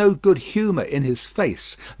had no good humour in his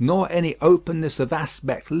face, nor any openness of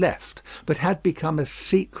aspect left, but had become a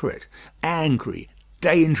secret, angry,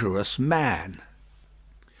 dangerous man.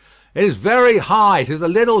 "It is very high. It is a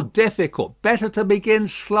little difficult. Better to begin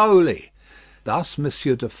slowly." Thus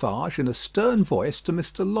Monsieur Defarge in a stern voice to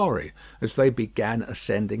Mr. Lorry, as they began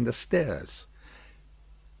ascending the stairs.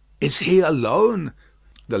 "Is he alone?"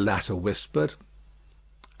 the latter whispered.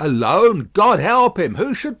 "Alone? God help him!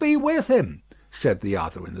 Who should be with him?" said the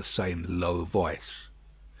other in the same low voice.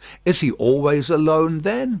 "Is he always alone,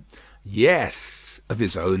 then?" "Yes." "Of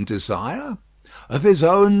his own desire?" "Of his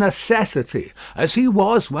own necessity, as he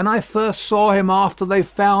was when I first saw him after they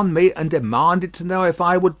found me, and demanded to know if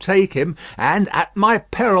I would take him, and at my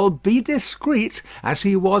peril be discreet, as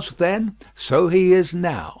he was then, so he is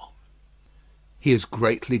now." "He is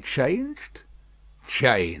greatly changed?"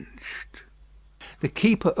 "Changed." The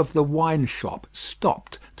keeper of the wine shop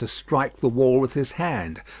stopped to strike the wall with his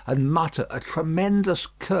hand, and mutter a tremendous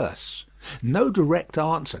curse. No direct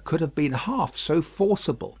answer could have been half so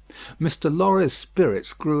forcible. Mr. Lorry's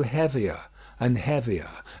spirits grew heavier and heavier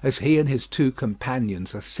as he and his two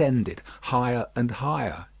companions ascended higher and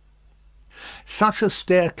higher. Such a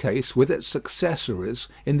staircase with its accessories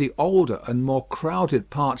in the older and more crowded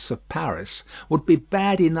parts of Paris would be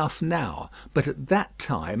bad enough now, but at that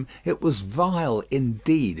time it was vile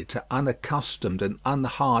indeed to unaccustomed and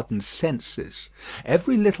unhardened senses.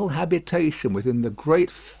 Every little habitation within the great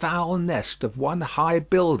foul nest of one high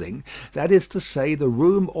building, that is to say, the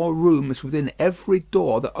room or rooms within every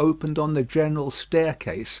door that opened on the general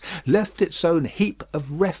staircase, left its own heap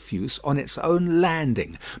of refuse on its own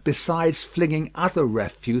landing, besides flinging other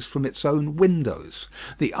refuse from its own windows.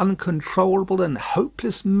 The uncontrollable and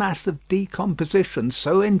hopeless mass of decomposition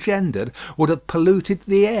so engendered would have polluted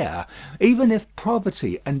the air, even if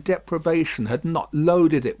poverty and deprivation had not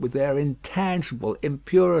loaded it with their intangible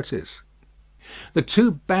impurities. The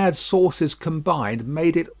two bad sources combined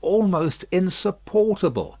made it almost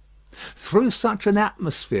insupportable. Through such an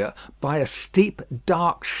atmosphere, by a steep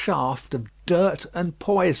dark shaft of dirt and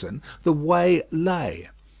poison, the way lay.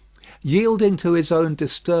 Yielding to his own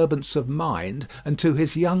disturbance of mind, and to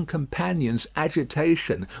his young companion's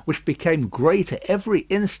agitation, which became greater every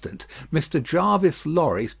instant, Mr. Jarvis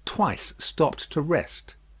Lorry twice stopped to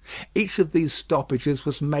rest. Each of these stoppages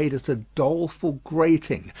was made at a doleful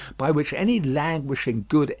grating, by which any languishing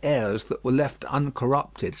good airs that were left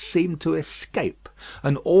uncorrupted seemed to escape,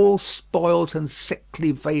 and all spoilt and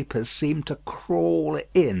sickly vapours seemed to crawl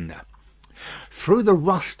in. Through the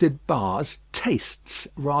rusted bars, tastes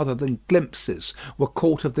rather than glimpses were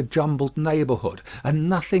caught of the jumbled neighbourhood, and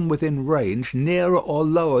nothing within range, nearer or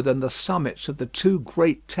lower than the summits of the two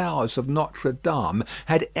great towers of Notre Dame,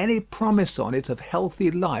 had any promise on it of healthy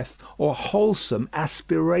life or wholesome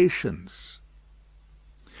aspirations.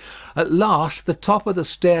 At last the top of the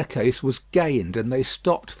staircase was gained, and they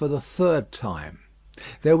stopped for the third time.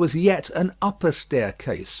 There was yet an upper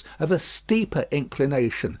staircase, of a steeper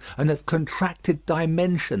inclination and of contracted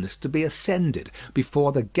dimensions, to be ascended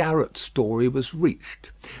before the garret story was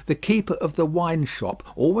reached. The keeper of the wine shop,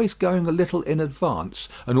 always going a little in advance,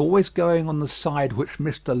 and always going on the side which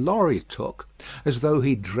Mr. Lorry took, as though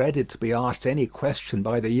he dreaded to be asked any question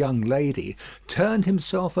by the young lady, turned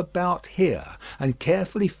himself about here, and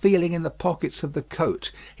carefully feeling in the pockets of the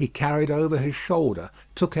coat he carried over his shoulder,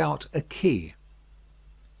 took out a key.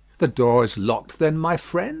 "The door is locked then, my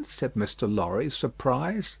friend?" said Mr. Lorry,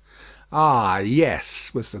 surprised. "Ah,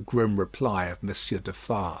 yes," was the grim reply of Monsieur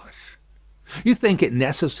Defarge. "You think it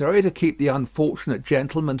necessary to keep the unfortunate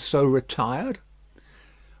gentleman so retired?"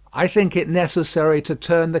 "I think it necessary to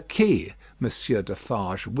turn the key." Monsieur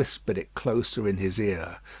Defarge whispered it closer in his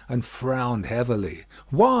ear, and frowned heavily.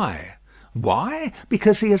 "Why?" "Why?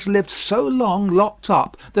 Because he has lived so long locked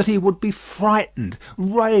up that he would be frightened,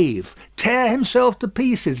 rave, tear himself to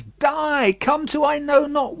pieces, die, come to I know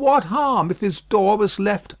not what harm, if his door was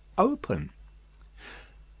left open."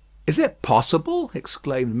 "Is it possible?"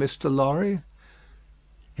 exclaimed Mr. Lorry.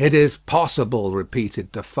 "It is possible,"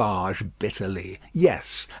 repeated Defarge bitterly.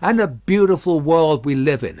 "Yes, and a beautiful world we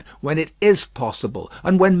live in, when it is possible,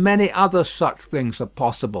 and when many other such things are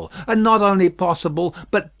possible, and not only possible,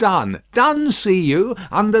 but done. Done, see you,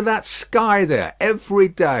 under that sky there, every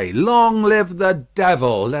day. Long live the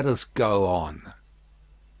devil! Let us go on."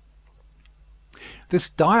 This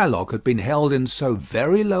dialogue had been held in so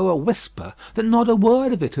very low a whisper that not a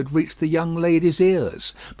word of it had reached the young lady's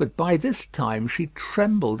ears; but by this time she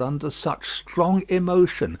trembled under such strong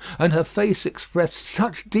emotion, and her face expressed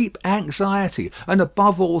such deep anxiety, and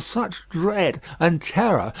above all such dread and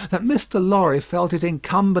terror, that Mr. Lorry felt it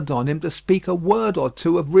incumbent on him to speak a word or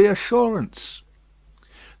two of reassurance.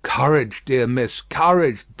 "Courage, dear miss,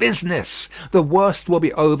 courage. Business. The worst will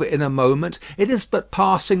be over in a moment. It is but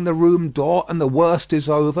passing the room door, and the worst is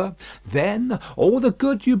over. Then all the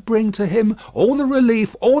good you bring to him, all the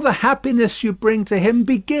relief, all the happiness you bring to him,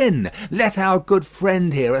 begin. Let our good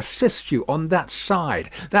friend here assist you on that side.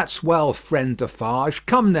 That's well, friend Defarge.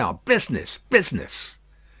 Come now, business, business."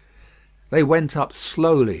 They went up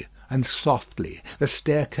slowly and softly. The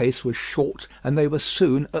staircase was short, and they were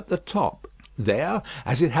soon at the top. There,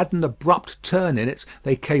 as it had an abrupt turn in it,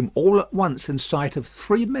 they came all at once in sight of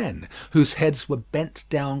three men, whose heads were bent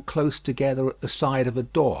down close together at the side of a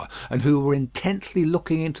door, and who were intently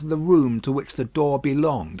looking into the room to which the door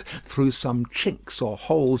belonged, through some chinks or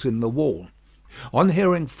holes in the wall. On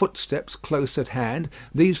hearing footsteps close at hand,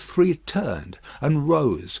 these three turned, and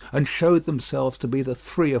rose, and showed themselves to be the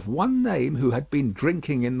three of one name who had been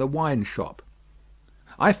drinking in the wine shop.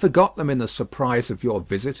 "I forgot them in the surprise of your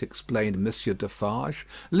visit," explained Monsieur Defarge.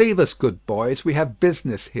 "Leave us, good boys. We have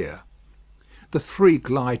business here." The three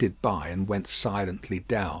glided by and went silently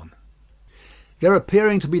down. There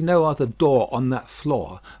appearing to be no other door on that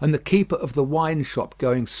floor, and the keeper of the wine shop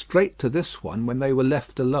going straight to this one when they were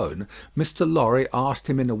left alone, Mr. Lorry asked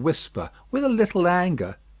him in a whisper, with a little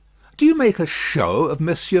anger, "Do you make a show of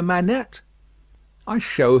Monsieur Manette?" "I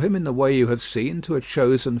show him in the way you have seen to a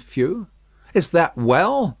chosen few." "Is that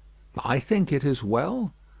well?" "I think it is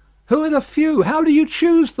well." "Who are the few? How do you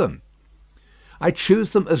choose them?" "I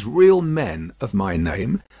choose them as real men of my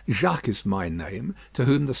name. Jacques is my name, to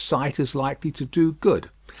whom the sight is likely to do good.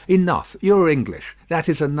 Enough. You are English. That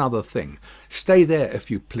is another thing. Stay there, if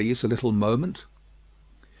you please, a little moment."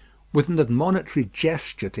 With an admonitory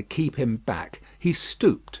gesture to keep him back, he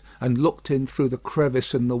stooped and looked in through the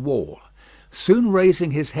crevice in the wall. Soon raising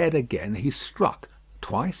his head again, he struck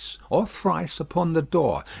twice or thrice upon the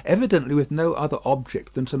door, evidently with no other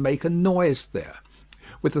object than to make a noise there.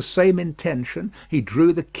 With the same intention, he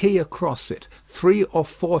drew the key across it 3 or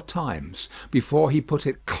 4 times before he put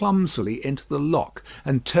it clumsily into the lock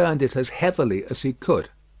and turned it as heavily as he could.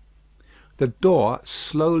 The door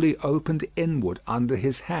slowly opened inward under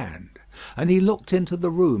his hand, and he looked into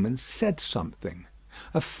the room and said something.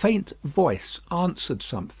 A faint voice answered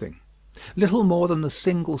something. Little more than a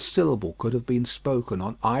single syllable could have been spoken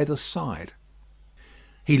on either side.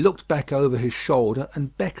 He looked back over his shoulder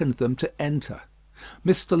and beckoned them to enter.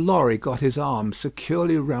 Mr. Lorry got his arm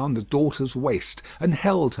securely round the daughter's waist and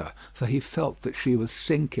held her, for he felt that she was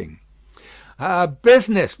sinking.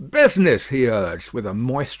 Business, business," he urged, with a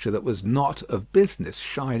moisture that was not of business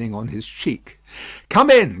shining on his cheek.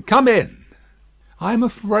 "Come in, come in." "I am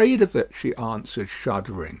afraid of it," she answered,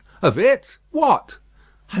 shuddering. "Of it? What?"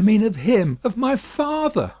 "I mean of him, of my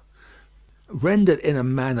father." Rendered in a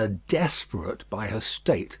manner desperate by her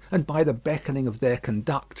state and by the beckoning of their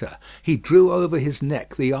conductor, he drew over his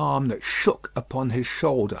neck the arm that shook upon his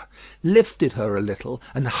shoulder, lifted her a little,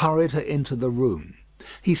 and hurried her into the room.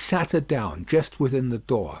 He sat her down just within the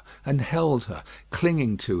door, and held her,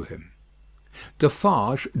 clinging to him.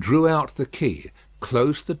 Defarge drew out the key,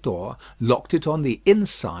 closed the door, locked it on the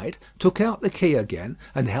inside, took out the key again,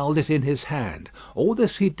 and held it in his hand. All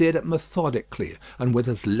this he did methodically, and with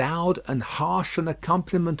as loud and harsh an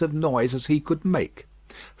accompaniment of noise as he could make.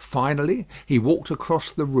 Finally, he walked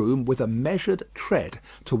across the room with a measured tread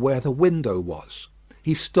to where the window was.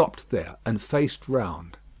 He stopped there and faced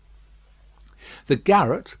round. The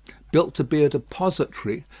garret, built to be a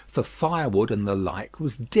depository for firewood and the like,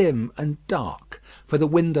 was dim and dark, for the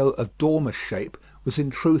window of dormer shape was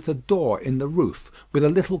in truth a door in the roof, with a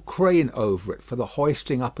little crane over it for the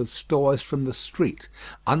hoisting up of stores from the street,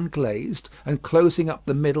 unglazed, and closing up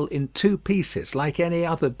the middle in 2 pieces, like any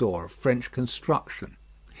other door of French construction.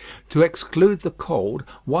 To exclude the cold,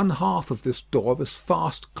 one half of this door was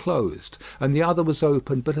fast closed, and the other was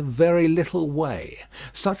open but a very little way.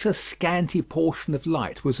 Such a scanty portion of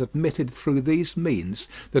light was admitted through these means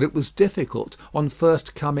that it was difficult, on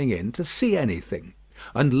first coming in, to see anything,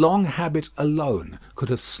 and long habit alone could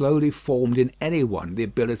have slowly formed in any one the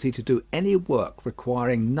ability to do any work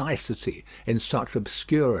requiring nicety in such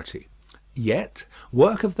obscurity. Yet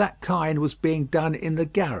work of that kind was being done in the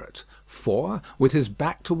garret, for, with his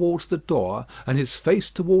back towards the door, and his face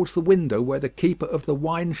towards the window where the keeper of the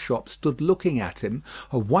wine shop stood looking at him,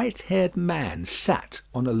 a white-haired man sat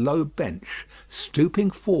on a low bench,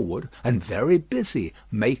 stooping forward and very busy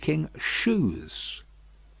making shoes.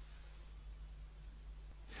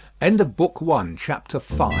 End of Book 1, Chapter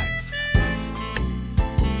 5.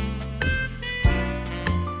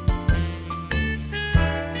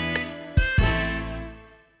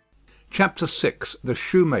 Chapter 6. The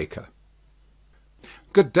Shoemaker.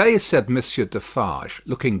 "Good day," said Monsieur Defarge,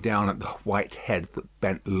 looking down at the white head that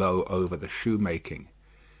bent low over the shoemaking.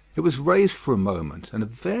 It was raised for a moment, and a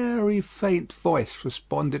very faint voice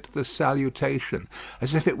responded to the salutation,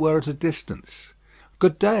 as if it were at a distance.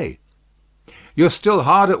 "Good day." "You are still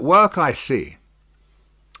hard at work, I see."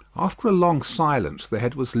 After a long silence, the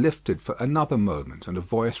head was lifted for another moment, and a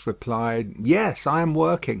voice replied, "Yes, I am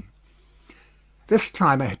working." This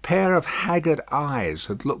time a pair of haggard eyes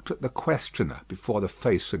had looked at the questioner before the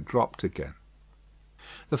face had dropped again.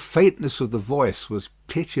 The faintness of the voice was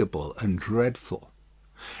pitiable and dreadful.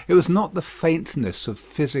 It was not the faintness of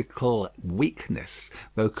physical weakness,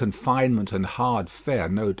 though confinement and hard fare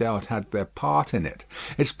no doubt had their part in it.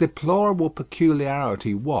 Its deplorable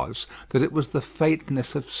peculiarity was that it was the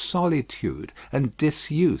faintness of solitude and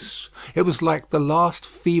disuse. It was like the last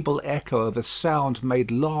feeble echo of a sound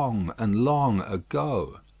made long and long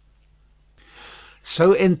ago.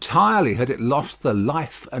 So entirely had it lost the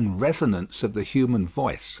life and resonance of the human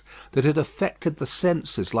voice that it affected the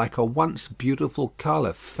senses like a once beautiful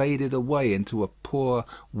colour faded away into a poor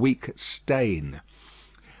weak stain.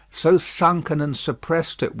 So sunken and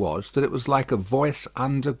suppressed it was that it was like a voice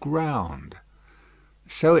underground.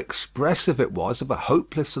 So expressive it was of a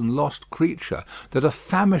hopeless and lost creature that a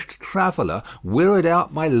famished traveller, wearied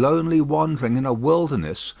out by lonely wandering in a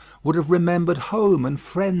wilderness, would have remembered home and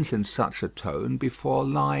friends in such a tone before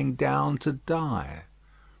lying down to die.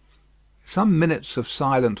 Some minutes of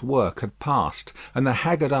silent work had passed, and the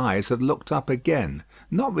haggard eyes had looked up again,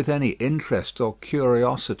 not with any interest or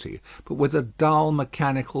curiosity, but with a dull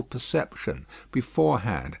mechanical perception,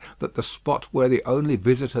 beforehand, that the spot where the only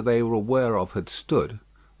visitor they were aware of had stood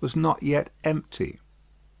was not yet empty.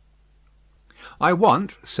 "I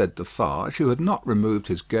want," said Defarge, who had not removed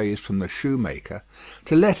his gaze from the shoemaker,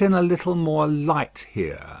 "to let in a little more light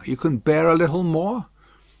here. You can bear a little more?"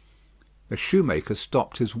 The shoemaker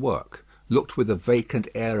stopped his work, looked with a vacant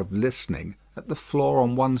air of listening at the floor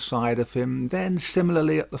on one side of him, then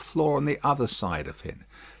similarly at the floor on the other side of him,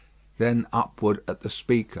 then upward at the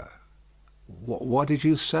speaker. What did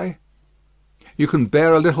you say? "You can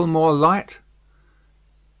bear a little more light?"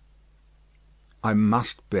 "I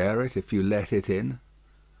must bear it if you let it in,"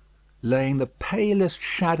 laying the palest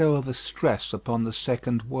shadow of a stress upon the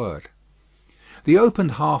second word. The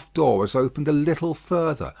opened half door was opened a little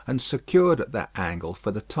further, and secured at that angle for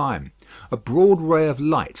the time. A broad ray of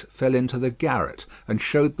light fell into the garret, and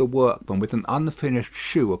showed the workman with an unfinished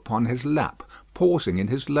shoe upon his lap, pausing in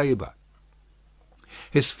his labour.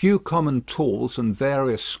 His few common tools and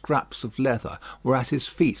various scraps of leather were at his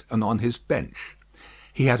feet and on his bench.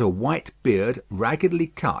 He had a white beard, raggedly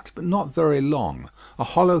cut, but not very long, a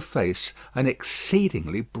hollow face, and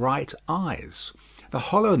exceedingly bright eyes. The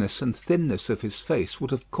hollowness and thinness of his face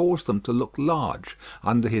would have caused them to look large,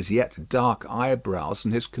 under his yet dark eyebrows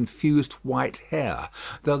and his confused white hair,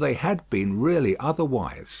 though they had been really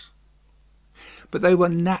otherwise. But they were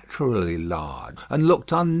naturally large, and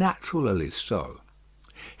looked unnaturally so.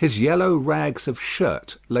 His yellow rags of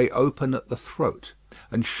shirt lay open at the throat,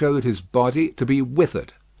 and showed his body to be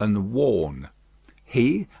withered and worn.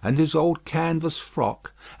 He, and his old canvas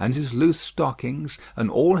frock, and his loose stockings, and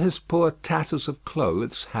all his poor tatters of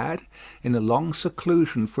clothes, had, in a long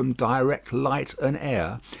seclusion from direct light and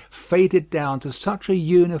air, faded down to such a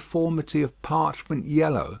uniformity of parchment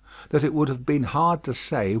yellow that it would have been hard to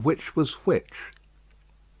say which was which.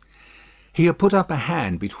 He had put up a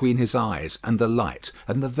hand between his eyes and the light,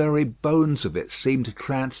 and the very bones of it seemed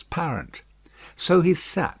transparent. So he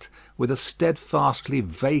sat, with a steadfastly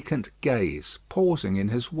vacant gaze, pausing in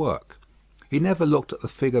his work. He never looked at the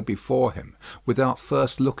figure before him, without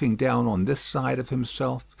first looking down on this side of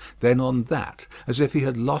himself, then on that, as if he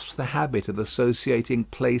had lost the habit of associating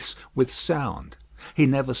place with sound. He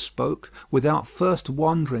never spoke, without first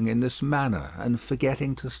wandering in this manner, and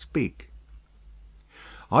forgetting to speak.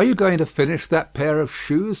 "Are you going to finish that pair of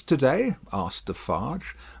shoes to-day?" asked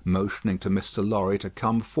Defarge, motioning to Mr. Lorry to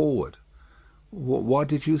come forward. "What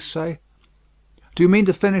did you say?" "Do you mean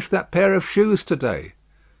to finish that pair of shoes to-day?"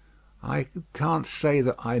 "I can't say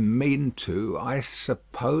that I mean to. I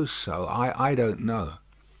suppose so. I don't know."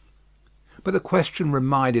 But the question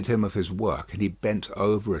reminded him of his work, and he bent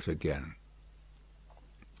over it again.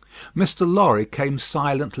 Mr. Lorry came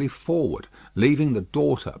silently forward, leaving the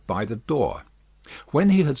daughter by the door. When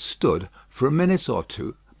he had stood for a minute or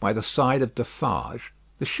two by the side of Defarge,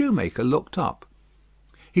 the shoemaker looked up.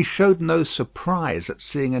 He showed no surprise at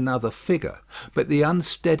seeing another figure, but the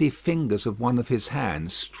unsteady fingers of one of his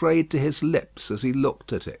hands strayed to his lips as he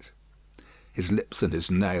looked at it. His lips and his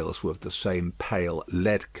nails were of the same pale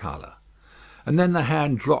lead colour. And then the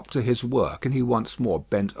hand dropped to his work, and he once more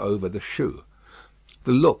bent over the shoe.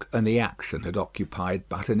 The look and the action had occupied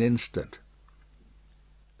but an instant.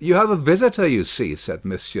 "You have a visitor, you see," said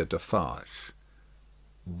Monsieur Defarge.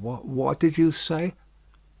 What did you say?"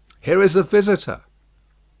 "Here is a visitor."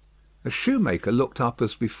 The shoemaker looked up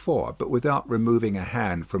as before, but without removing a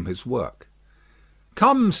hand from his work.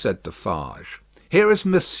 "Come," said Defarge. "Here is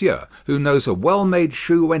Monsieur, who knows a well-made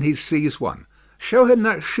shoe when he sees one. Show him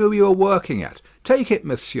that shoe you are working at. Take it,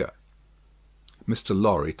 Monsieur." Mr.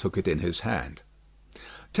 Lorry took it in his hand.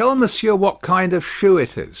 "Tell Monsieur what kind of shoe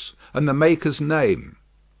it is, and the maker's name."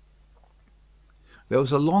 There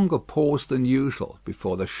was a longer pause than usual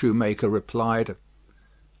before the shoemaker replied,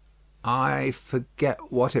 "I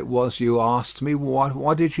forget what it was you asked me.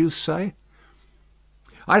 What did you say?"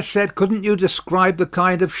 "I said, couldn't you describe the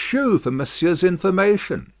kind of shoe for Monsieur's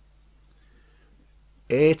information?"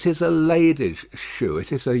 "It is a lady's shoe.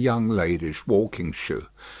 It is a young lady's walking shoe.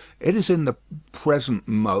 It is in the present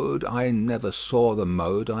mode. I never saw the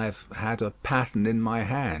mode. I have had a pattern in my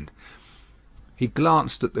hand." He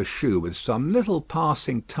glanced at the shoe with some little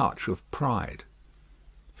passing touch of pride.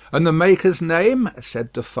 "And the maker's name?"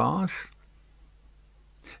 said Defarge.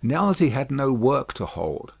 Now that he had no work to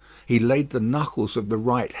hold, he laid the knuckles of the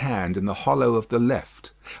right hand in the hollow of the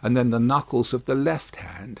left, and then the knuckles of the left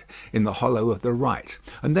hand in the hollow of the right,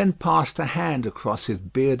 and then passed a hand across his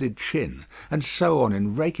bearded chin, and so on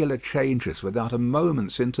in regular changes without a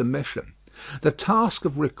moment's intermission. The task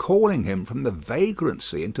of recalling him from the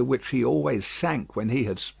vagrancy into which he always sank when he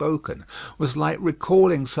had spoken was like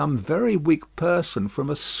recalling some very weak person from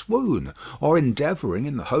a swoon, or endeavouring,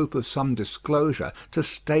 in the hope of some disclosure, to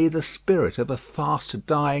stay the spirit of a fast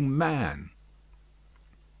dying man.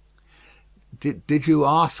 Did you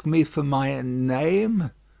ask me for my name?"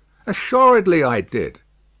 "Assuredly I did."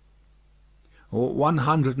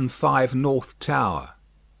 105 North Tower."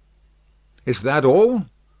 "Is that all?"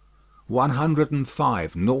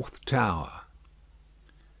 105 North Tower.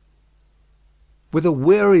 With a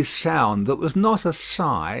weary sound that was not a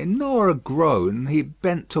sigh nor a groan, he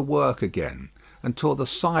bent to work again, until the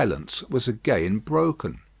silence was again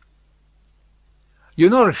broken. "You're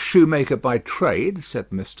not a shoemaker by trade?" said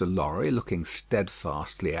Mr. Lorry, looking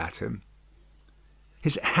steadfastly at him.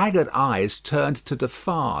 His haggard eyes turned to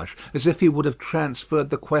Defarge, as if he would have transferred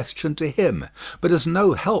the question to him; but as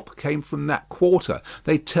no help came from that quarter,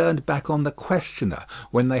 they turned back on the questioner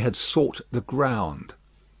when they had sought the ground.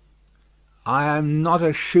 "I am not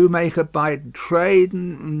a shoemaker by trade.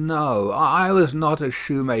 No, I was not a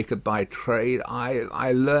shoemaker by trade.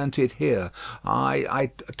 I learnt it here.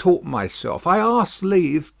 I taught myself. I asked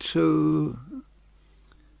leave to—"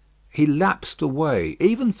 He lapsed away,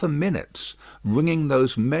 even for minutes, ringing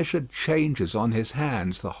those measured changes on his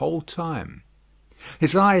hands the whole time.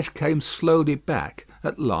 His eyes came slowly back,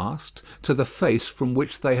 at last, to the face from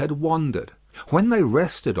which they had wandered. When they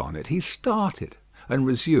rested on it, he started, and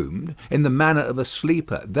resumed, in the manner of a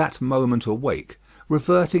sleeper that moment awake,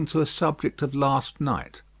 reverting to a subject of last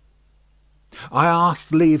night. "I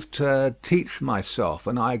asked leave to teach myself,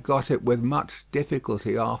 and I got it with much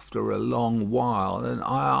difficulty after a long while, and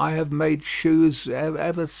I have made shoes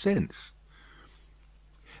ever since."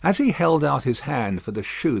 As he held out his hand for the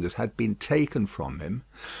shoe that had been taken from him,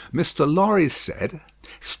 Mr. Lorry said,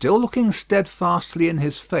 still looking steadfastly in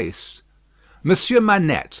his face, "Monsieur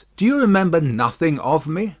Manette, do you remember nothing of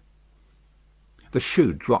me?" The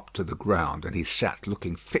shoe dropped to the ground, and he sat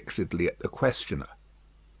looking fixedly at the questioner.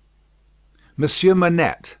 "Monsieur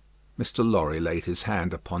Manette," Mr. Lorry laid his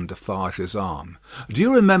hand upon Defarge's arm, "do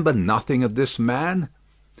you remember nothing of this man?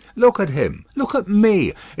 Look at him. Look at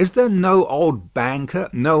me. Is there no old banker,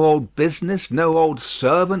 no old business, no old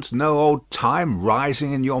servant, no old time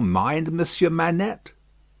rising in your mind, Monsieur Manette?"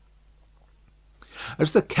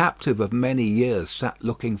 As the captive of many years sat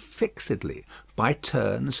looking fixedly, by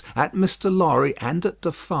turns, at Mr. Lorry and at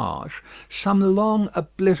Defarge, some long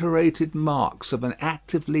obliterated marks of an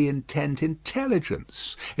actively intent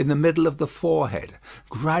intelligence in the middle of the forehead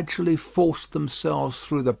gradually forced themselves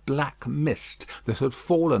through the black mist that had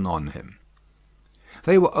fallen on him.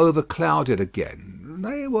 They were overclouded again.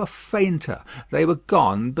 They were fainter. They were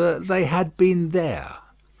gone, but they had been there.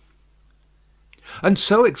 And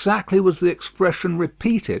so exactly was the expression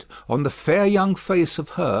repeated on the fair young face of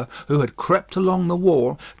her who had crept along the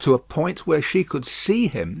wall to a point where she could see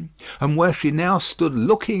him, and where she now stood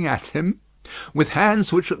looking at him, with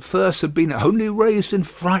hands which at first had been only raised in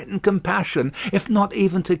frightened compassion, if not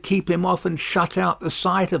even to keep him off and shut out the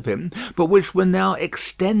sight of him, but which were now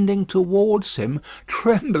extending towards him,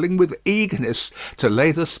 trembling with eagerness to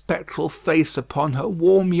lay the spectral face upon her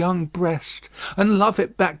warm young breast, and love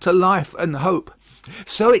it back to life and hope.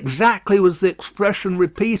 So exactly was the expression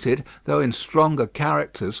repeated, though in stronger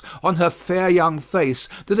characters, on her fair young face,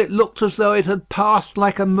 that it looked as though it had passed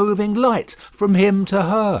like a moving light from him to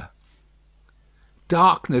her.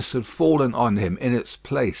 Darkness had fallen on him in its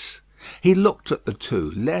place. He looked at the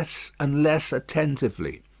two less and less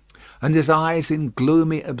attentively, and his eyes in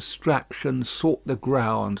gloomy abstraction sought the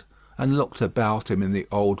ground and looked about him in the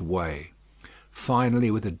old way.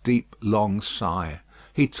 Finally, with a deep long sigh,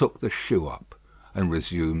 he took the shoe up and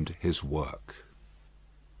resumed his work.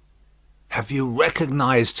 "Have you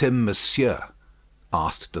recognised him, monsieur?"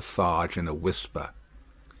 asked Defarge in a whisper.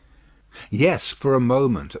 "Yes, for a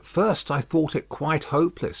moment. At first I thought it quite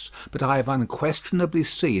hopeless, but I have unquestionably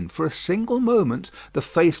seen, for a single moment, the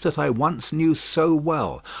face that I once knew so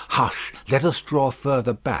well. Hush! Let us draw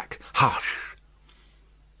further back. Hush!"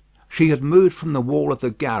 She had moved from the wall of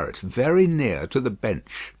the garret very near to the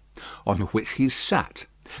bench on which he sat,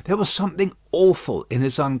 There was something awful in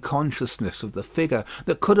his unconsciousness of the figure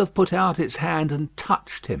that could have put out its hand and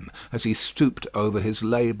touched him as he stooped over his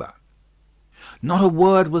labour. Not a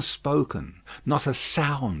word was spoken, not a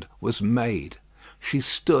sound was made. She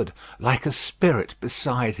stood like a spirit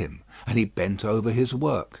beside him, and he bent over his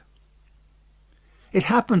work. It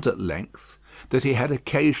happened at length that he had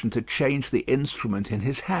occasion to change the instrument in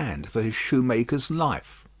his hand for his shoemaker's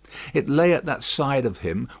knife. It lay at that side of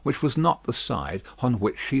him which was not the side on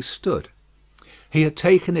which she stood. He had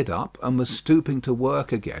taken it up and was stooping to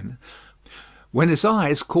work again, when his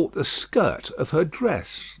eyes caught the skirt of her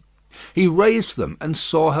dress. He raised them and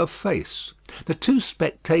saw her face. The two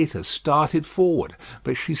spectators started forward,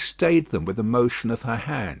 but she stayed them with a motion of her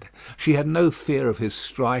hand. She had no fear of his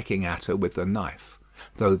striking at her with the knife,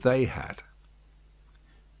 though they had.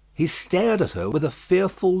 He stared at her with a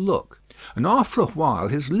fearful look, and after a while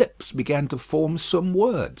his lips began to form some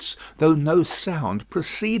words, though no sound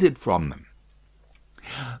proceeded from them.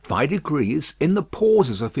 By degrees, in the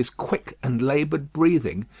pauses of his quick and laboured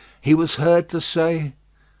breathing, he was heard to say,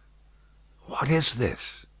 "What is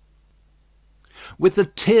this?" With the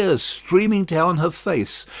tears streaming down her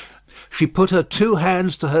face, she put her two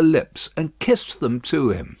hands to her lips and kissed them to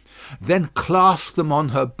him, then clasped them on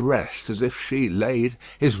her breast as if she laid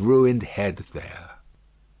his ruined head there.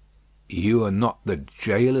 "You are not the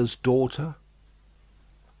gaoler's daughter?"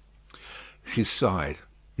 She sighed.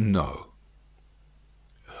 "No."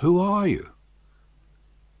 "Who are you?"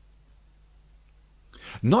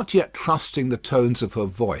 Not yet trusting the tones of her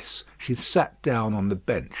voice, she sat down on the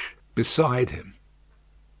bench beside him.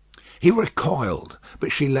 He recoiled,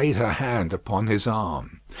 but she laid her hand upon his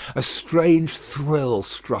arm. A strange thrill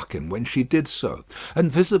struck him when she did so,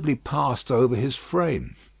 and visibly passed over his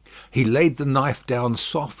frame. He laid the knife down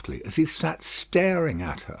softly as he sat staring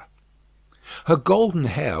at her. Her golden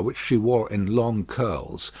hair, which she wore in long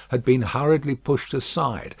curls, had been hurriedly pushed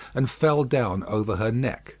aside and fell down over her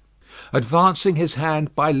neck. Advancing his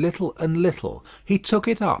hand by little and little, he took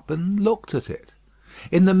it up and looked at it.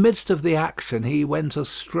 In the midst of the action he went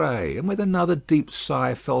astray, and with another deep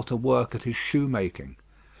sigh fell to work at his shoemaking.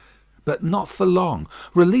 But not for long.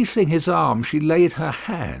 Releasing his arm, she laid her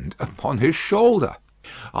hand upon his shoulder.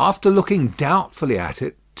 After looking doubtfully at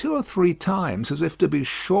it 2 or 3 times, as if to be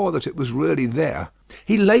sure that it was really there,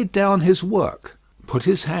 he laid down his work, put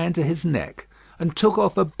his hand to his neck, and took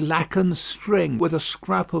off a blackened string with a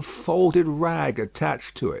scrap of folded rag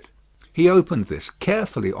attached to it. He opened this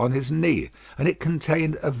carefully on his knee, and it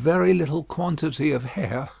contained a very little quantity of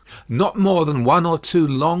hair, not more than 1 or 2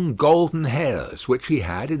 long golden hairs, which he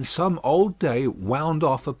had in some old day wound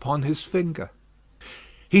off upon his finger.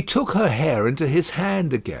 He took her hair into his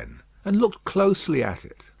hand again, and looked closely at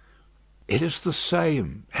it. "It is the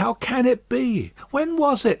same. How can it be? When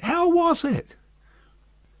was it? How was it?"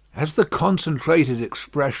 As the concentrated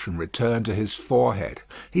expression returned to his forehead,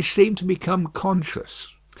 he seemed to become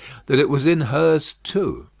conscious that it was in hers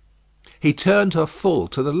too. He turned her full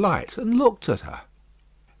to the light and looked at her.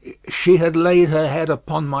 She had laid her head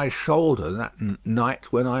upon my shoulder that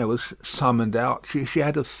night when I was summoned out. She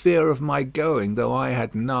had a fear of my going, though I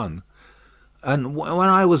had none. And when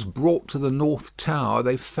I was brought to the North Tower,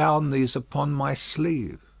 they found these upon my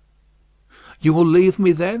sleeve. "You will leave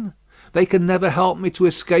me then? They can never help me to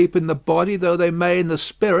escape in the body, though they may in the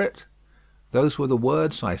spirit." Those were the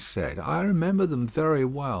words I said. I remember them very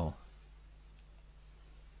well.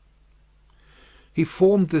 He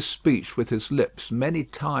formed this speech with his lips many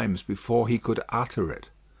times before he could utter it.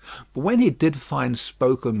 But when he did find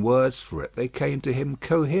spoken words for it, they came to him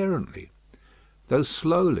coherently, though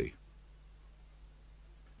slowly.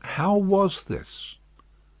 "How was this?"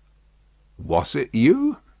 "Was it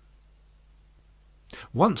you?"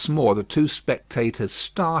 Once more the 2 spectators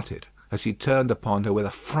started as he turned upon her with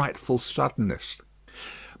a frightful suddenness.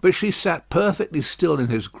 But she sat perfectly still in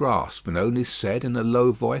his grasp, and only said in a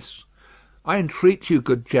low voice, "I entreat you,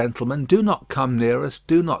 good gentlemen, do not come near us,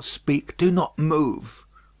 do not speak, do not move."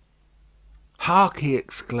 "Hark!" he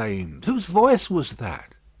exclaimed. Whose voice was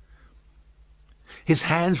that? His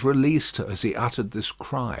hands released her as he uttered this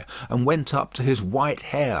cry, and went up to his white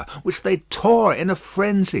hair, which they tore in a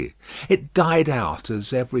frenzy. It died out,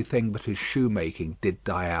 as everything but his shoemaking did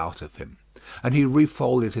die out of him, and he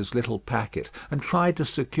refolded his little packet, and tried to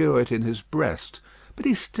secure it in his breast, but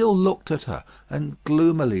he still looked at her, and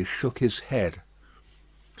gloomily shook his head.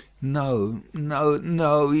 "No, no,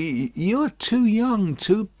 no, you are too young,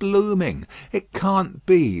 too blooming. It can't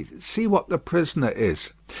be. See what the prisoner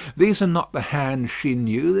is. These are not the hands she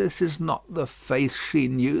knew, this is not the face she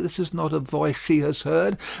knew, this is not a voice she has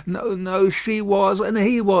heard. No, no, she was, and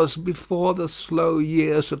he was, before the slow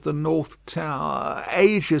years of the North Tower,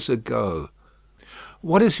 ages ago.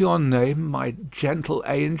 What is your name, my gentle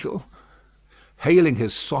angel? Hailing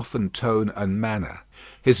his softened tone and manner,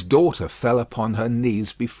 his daughter fell upon her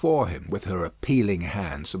knees before him, with her appealing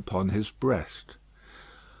hands upon his breast.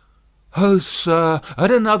 "Oh, sir,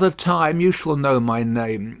 at another time you shall know my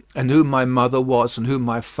name, and who my mother was, and who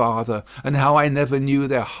my father, and how I never knew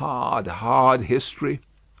their hard, hard history.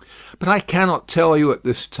 But I cannot tell you at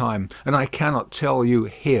this time, and I cannot tell you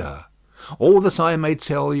here. All that I may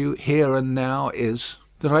tell you here and now is,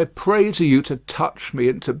 that I pray to you to touch me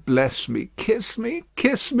and to bless me. Kiss me,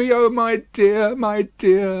 oh my dear, my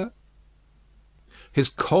dear." His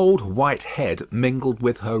cold white head mingled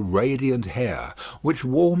with her radiant hair, which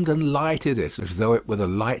warmed and lighted it as though it were the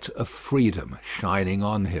light of freedom shining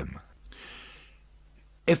on him.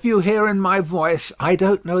 "If you hear in my voice, I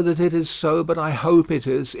don't know that it is so, but I hope it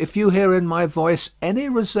is, if you hear in my voice any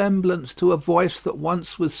resemblance to a voice that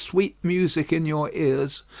once was sweet music in your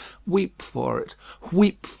ears, weep for it,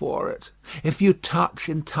 weep for it. If you touch,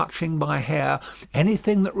 in touching my hair,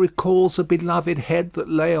 anything that recalls a beloved head that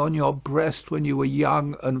lay on your breast when you were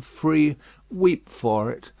young and free, weep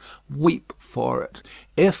for it, weep for it.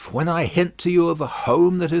 If, when I hint to you of a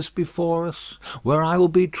home that is before us, where I will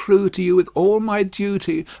be true to you with all my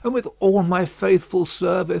duty and with all my faithful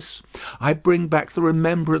service, I bring back the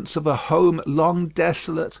remembrance of a home long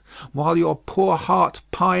desolate, while your poor heart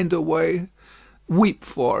pined away, weep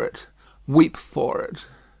for it, weep for it."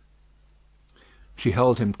 She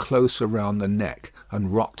held him close around the neck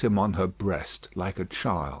and rocked him on her breast like a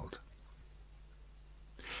child.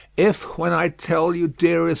 "If, when I tell you,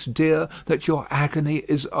 dearest dear, that your agony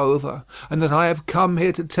is over, and that I have come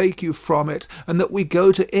here to take you from it, and that we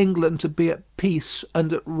go to England to be at peace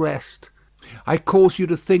and at rest, I cause you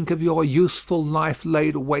to think of your useful life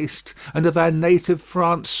laid waste, and of our native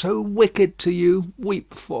France so wicked to you,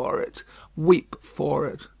 weep for it, weep for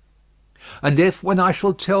it. And if, when I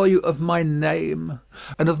shall tell you of my name,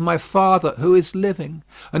 and of my father who is living,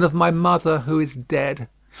 and of my mother who is dead,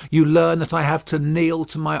 you learn that I have to kneel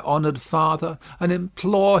to my honoured father, and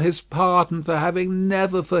implore his pardon for having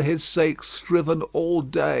never for his sake striven all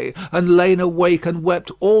day, and lain awake and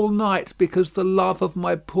wept all night, because the love of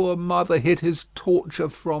my poor mother hid his torture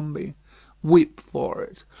from me. Weep for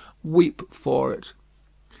it, weep for it.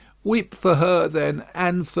 Weep for her, then,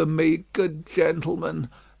 and for me, good gentlemen.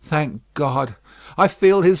 Thank God, I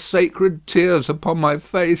feel his sacred tears upon my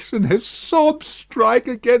face, and his sobs strike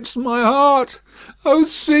against my heart. Oh,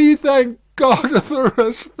 see, thank God for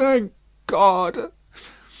us, thank God."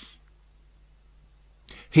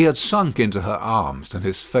 He had sunk into her arms, and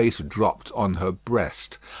his face dropped on her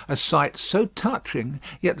breast, a sight so touching,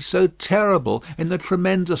 yet so terrible in the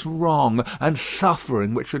tremendous wrong and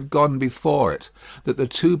suffering which had gone before it, that the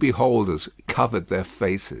two beholders covered their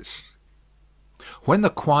faces. When the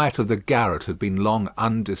quiet of the garret had been long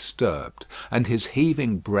undisturbed, and his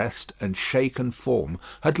heaving breast and shaken form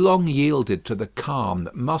had long yielded to the calm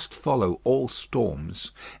that must follow all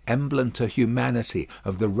storms, emblem to humanity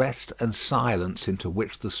of the rest and silence into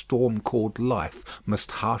which the storm called life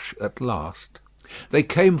must hush at last, they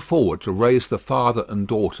came forward to raise the father and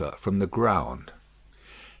daughter from the ground.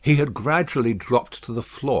 He had gradually dropped to the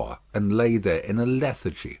floor, and lay there in a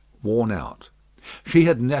lethargy, worn out. She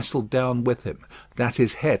had nestled down with him, that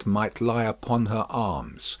his head might lie upon her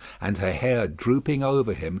arms, and her hair drooping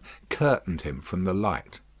over him curtained him from the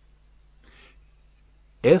light.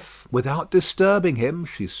 "If, without disturbing him,"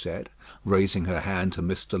 she said, raising her hand to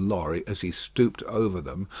Mr. Lorry as he stooped over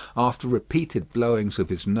them, after repeated blowings of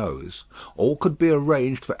his nose, "all could be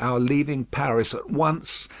arranged for our leaving Paris at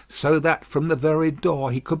once, so that from the very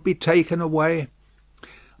door he could be taken away."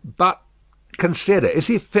 "But consider, is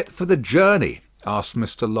he fit for the journey?" asked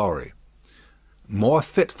Mr. Lorry. "More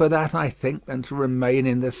fit for that, I think, than to remain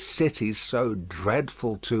in this city so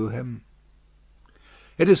dreadful to him."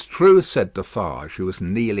 "It is true," said Defarge, who was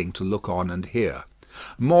kneeling to look on and hear.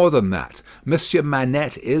 "More than that, Monsieur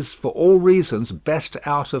Manette is, for all reasons, best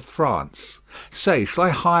out of France. Say, shall I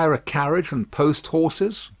hire a carriage and post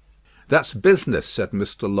horses?" "That's business," said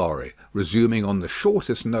Mr. Lorry, resuming on the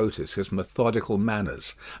shortest notice his methodical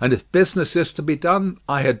manners; "and if business is to be done,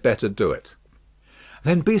 I had better do it."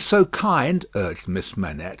 "Then be so kind," urged Miss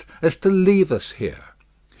Manette, "as to leave us here.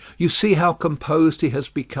 You see how composed he has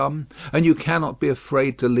become, and you cannot be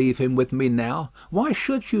afraid to leave him with me now. Why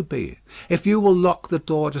should you be? If you will lock the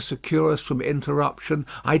door to secure us from interruption,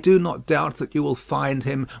 I do not doubt that you will find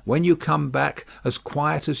him, when you come back, as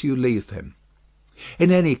quiet as you leave him.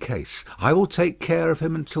 In any case, I will take care of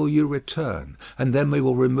him until you return, and then we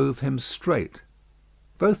will remove him straight."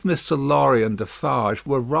 Both Mr. Lorry and Defarge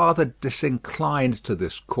were rather disinclined to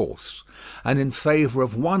this course, and in favour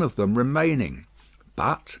of one of them remaining.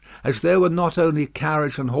 But as there were not only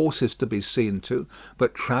carriage and horses to be seen to,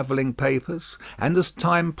 but travelling papers, and as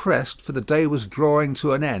time pressed, for the day was drawing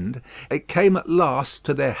to an end, it came at last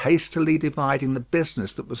to their hastily dividing the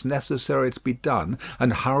business that was necessary to be done,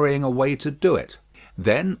 and hurrying away to do it.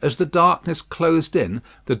 Then, as the darkness closed in,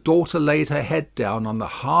 the daughter laid her head down on the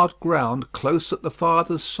hard ground close at the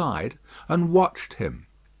father's side, and watched him.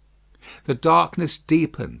 The darkness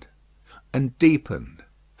deepened and deepened,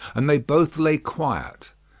 and they both lay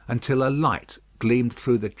quiet until a light gleamed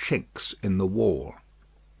through the chinks in the wall.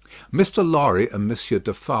 Mr. Lorry and Monsieur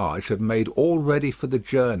Defarge had made all ready for the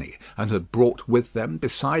journey, and had brought with them,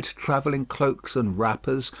 besides travelling cloaks and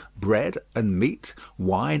wrappers, bread and meat,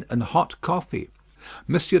 wine and hot coffee.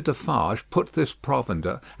 Monsieur Defarge put this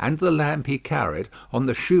provender, and the lamp he carried, on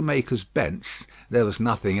the shoemaker's bench (there was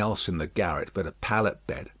nothing else in the garret but a pallet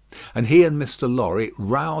bed), and he and Mr. Lorry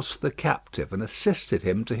roused the captive, and assisted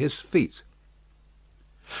him to his feet.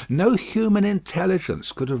 No human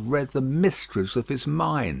intelligence could have read the mysteries of his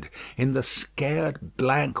mind in the scared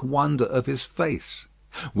blank wonder of his face.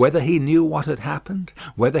 Whether he knew what had happened,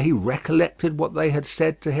 whether he recollected what they had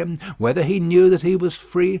said to him, whether he knew that he was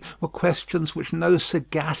free, were questions which no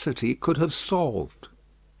sagacity could have solved.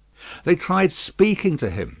 They tried speaking to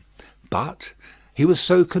him, but he was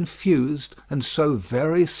so confused and so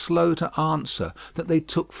very slow to answer that they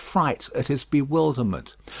took fright at his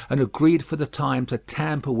bewilderment, and agreed for the time to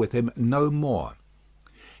tamper with him no more.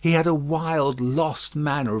 He had a wild, lost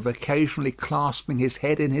manner of occasionally clasping his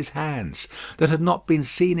head in his hands, that had not been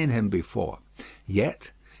seen in him before.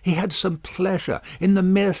 Yet he had some pleasure in the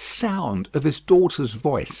mere sound of his daughter's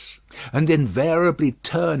voice, and invariably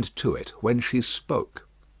turned to it when she spoke.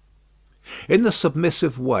 In the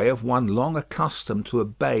submissive way of one long accustomed to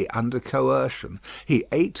obey under coercion, he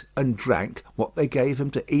ate and drank what they gave him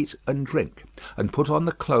to eat and drink, and put on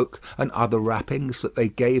the cloak and other wrappings that they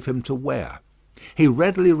gave him to wear. He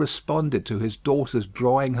readily responded to his daughter's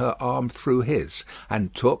drawing her arm through his,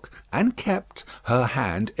 and took and kept her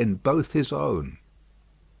hand in both his own.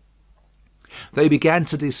 They began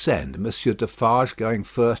to descend, Monsieur Defarge going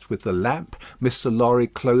first with the lamp, Mr. Lorry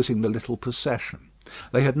closing the little procession.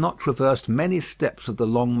 They had not traversed many steps of the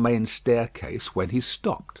long main staircase when he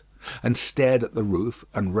stopped, and stared at the roof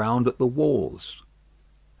and round at the walls.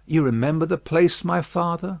 "You remember the place, my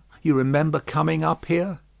father? You remember coming up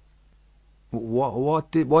here?"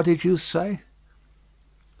 What did you say?"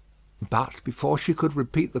 But before she could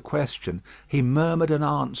repeat the question, he murmured an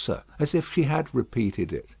answer, as if she had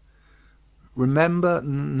repeated it. "Remember?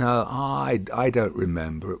 No, I don't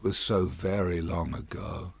remember. It was so very long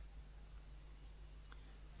ago."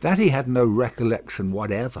 That he had no recollection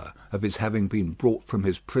whatever of his having been brought from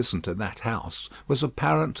his prison to that house was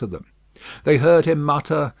apparent to them. They heard him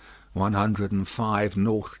mutter, 105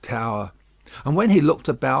 North Tower, and when he looked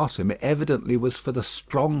about him, it evidently was for the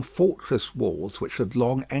strong fortress walls which had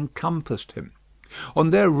long encompassed him. On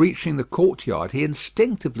their reaching the courtyard, he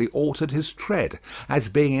instinctively altered his tread, as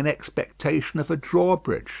being in expectation of a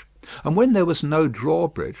drawbridge. And when there was no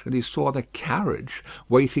drawbridge, and he saw the carriage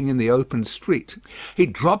waiting in the open street, he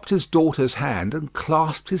dropped his daughter's hand and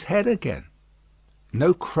clasped his head again.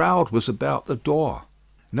 No crowd was about the door.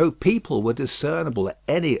 No people were discernible at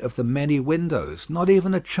any of the many windows. Not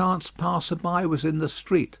even a chance passer-by was in the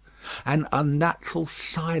street. An unnatural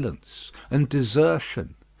silence and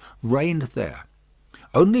desertion reigned there.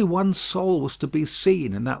 Only one soul was to be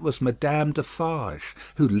seen, and that was Madame Defarge,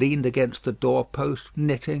 who leaned against the door-post,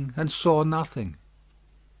 knitting, and saw nothing.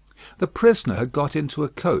 The prisoner had got into a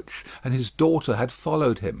coach, and his daughter had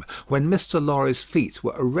followed him, when Mr. Lorry's feet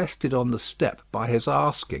were arrested on the step by his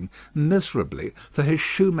asking, miserably, for his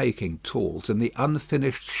shoemaking tools and the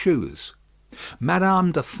unfinished shoes.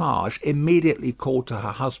 Madame Defarge immediately called to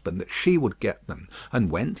her husband that she would get them,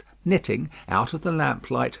 and went, knitting, out of the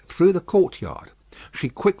lamplight through the courtyard. She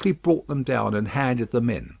quickly brought them down and handed them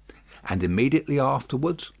in, and immediately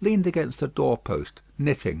afterwards leaned against the door-post,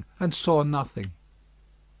 knitting, and saw nothing.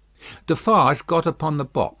 Defarge got upon the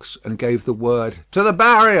box and gave the word, "To the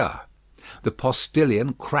barrier!" The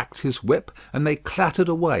postilion cracked his whip, and they clattered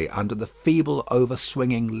away under the feeble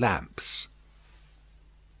overswinging lamps.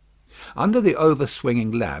 Under the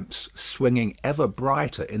overswinging lamps, swinging ever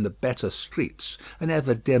brighter in the better streets, and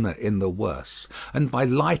ever dimmer in the worse, and by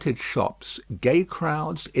lighted shops, gay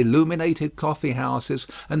crowds, illuminated coffee-houses,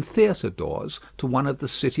 and theatre doors to one of the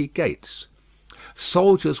city gates.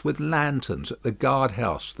 Soldiers with lanterns at the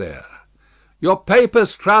guard-house there. "Your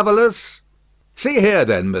papers, travellers." "See here,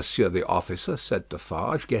 then, monsieur the officer," said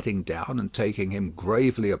Defarge, getting down and taking him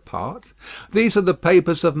gravely apart. "These are the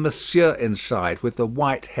papers of monsieur inside, with the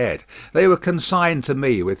white head. They were consigned to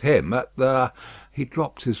me with him at the—" He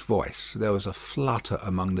dropped his voice. There was a flutter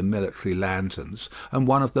among the military lanterns, and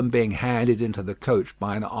one of them being handed into the coach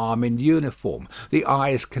by an arm in uniform. The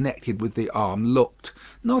eyes connected with the arm looked,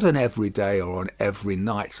 not an everyday or an every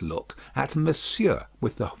night look, at monsieur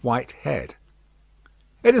with the white head.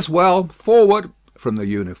 "It is well. Forward," from the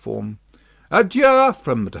uniform. "Adieu,"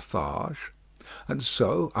 from Defarge. And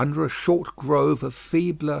so, under a short grove of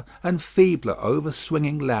feebler and feebler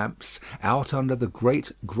over-swinging lamps, out under the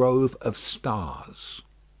great grove of stars.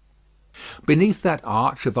 Beneath that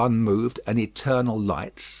arch of unmoved and eternal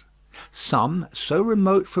lights, some so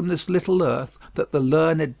remote from this little earth that the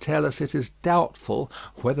learned tell us it is doubtful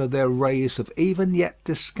whether their rays have even yet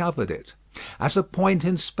discovered it, as a point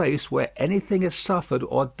in space where anything is suffered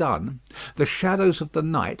or done, the shadows of the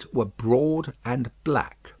night were broad and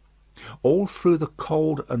black. All through the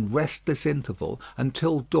cold and restless interval,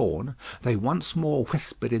 until dawn, they once more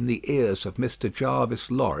whispered in the ears of Mr. Jarvis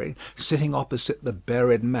Lorry, sitting opposite the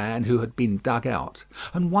buried man who had been dug out,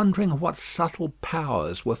 and wondering what subtle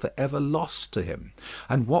powers were for ever lost to him,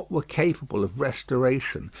 and what were capable of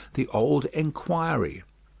restoration, the old enquiry,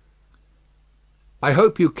 "I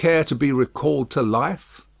hope you care to be recalled to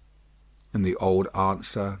life?" And the old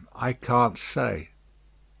answer, "I can't say."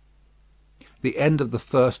 The end of the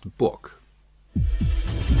first book.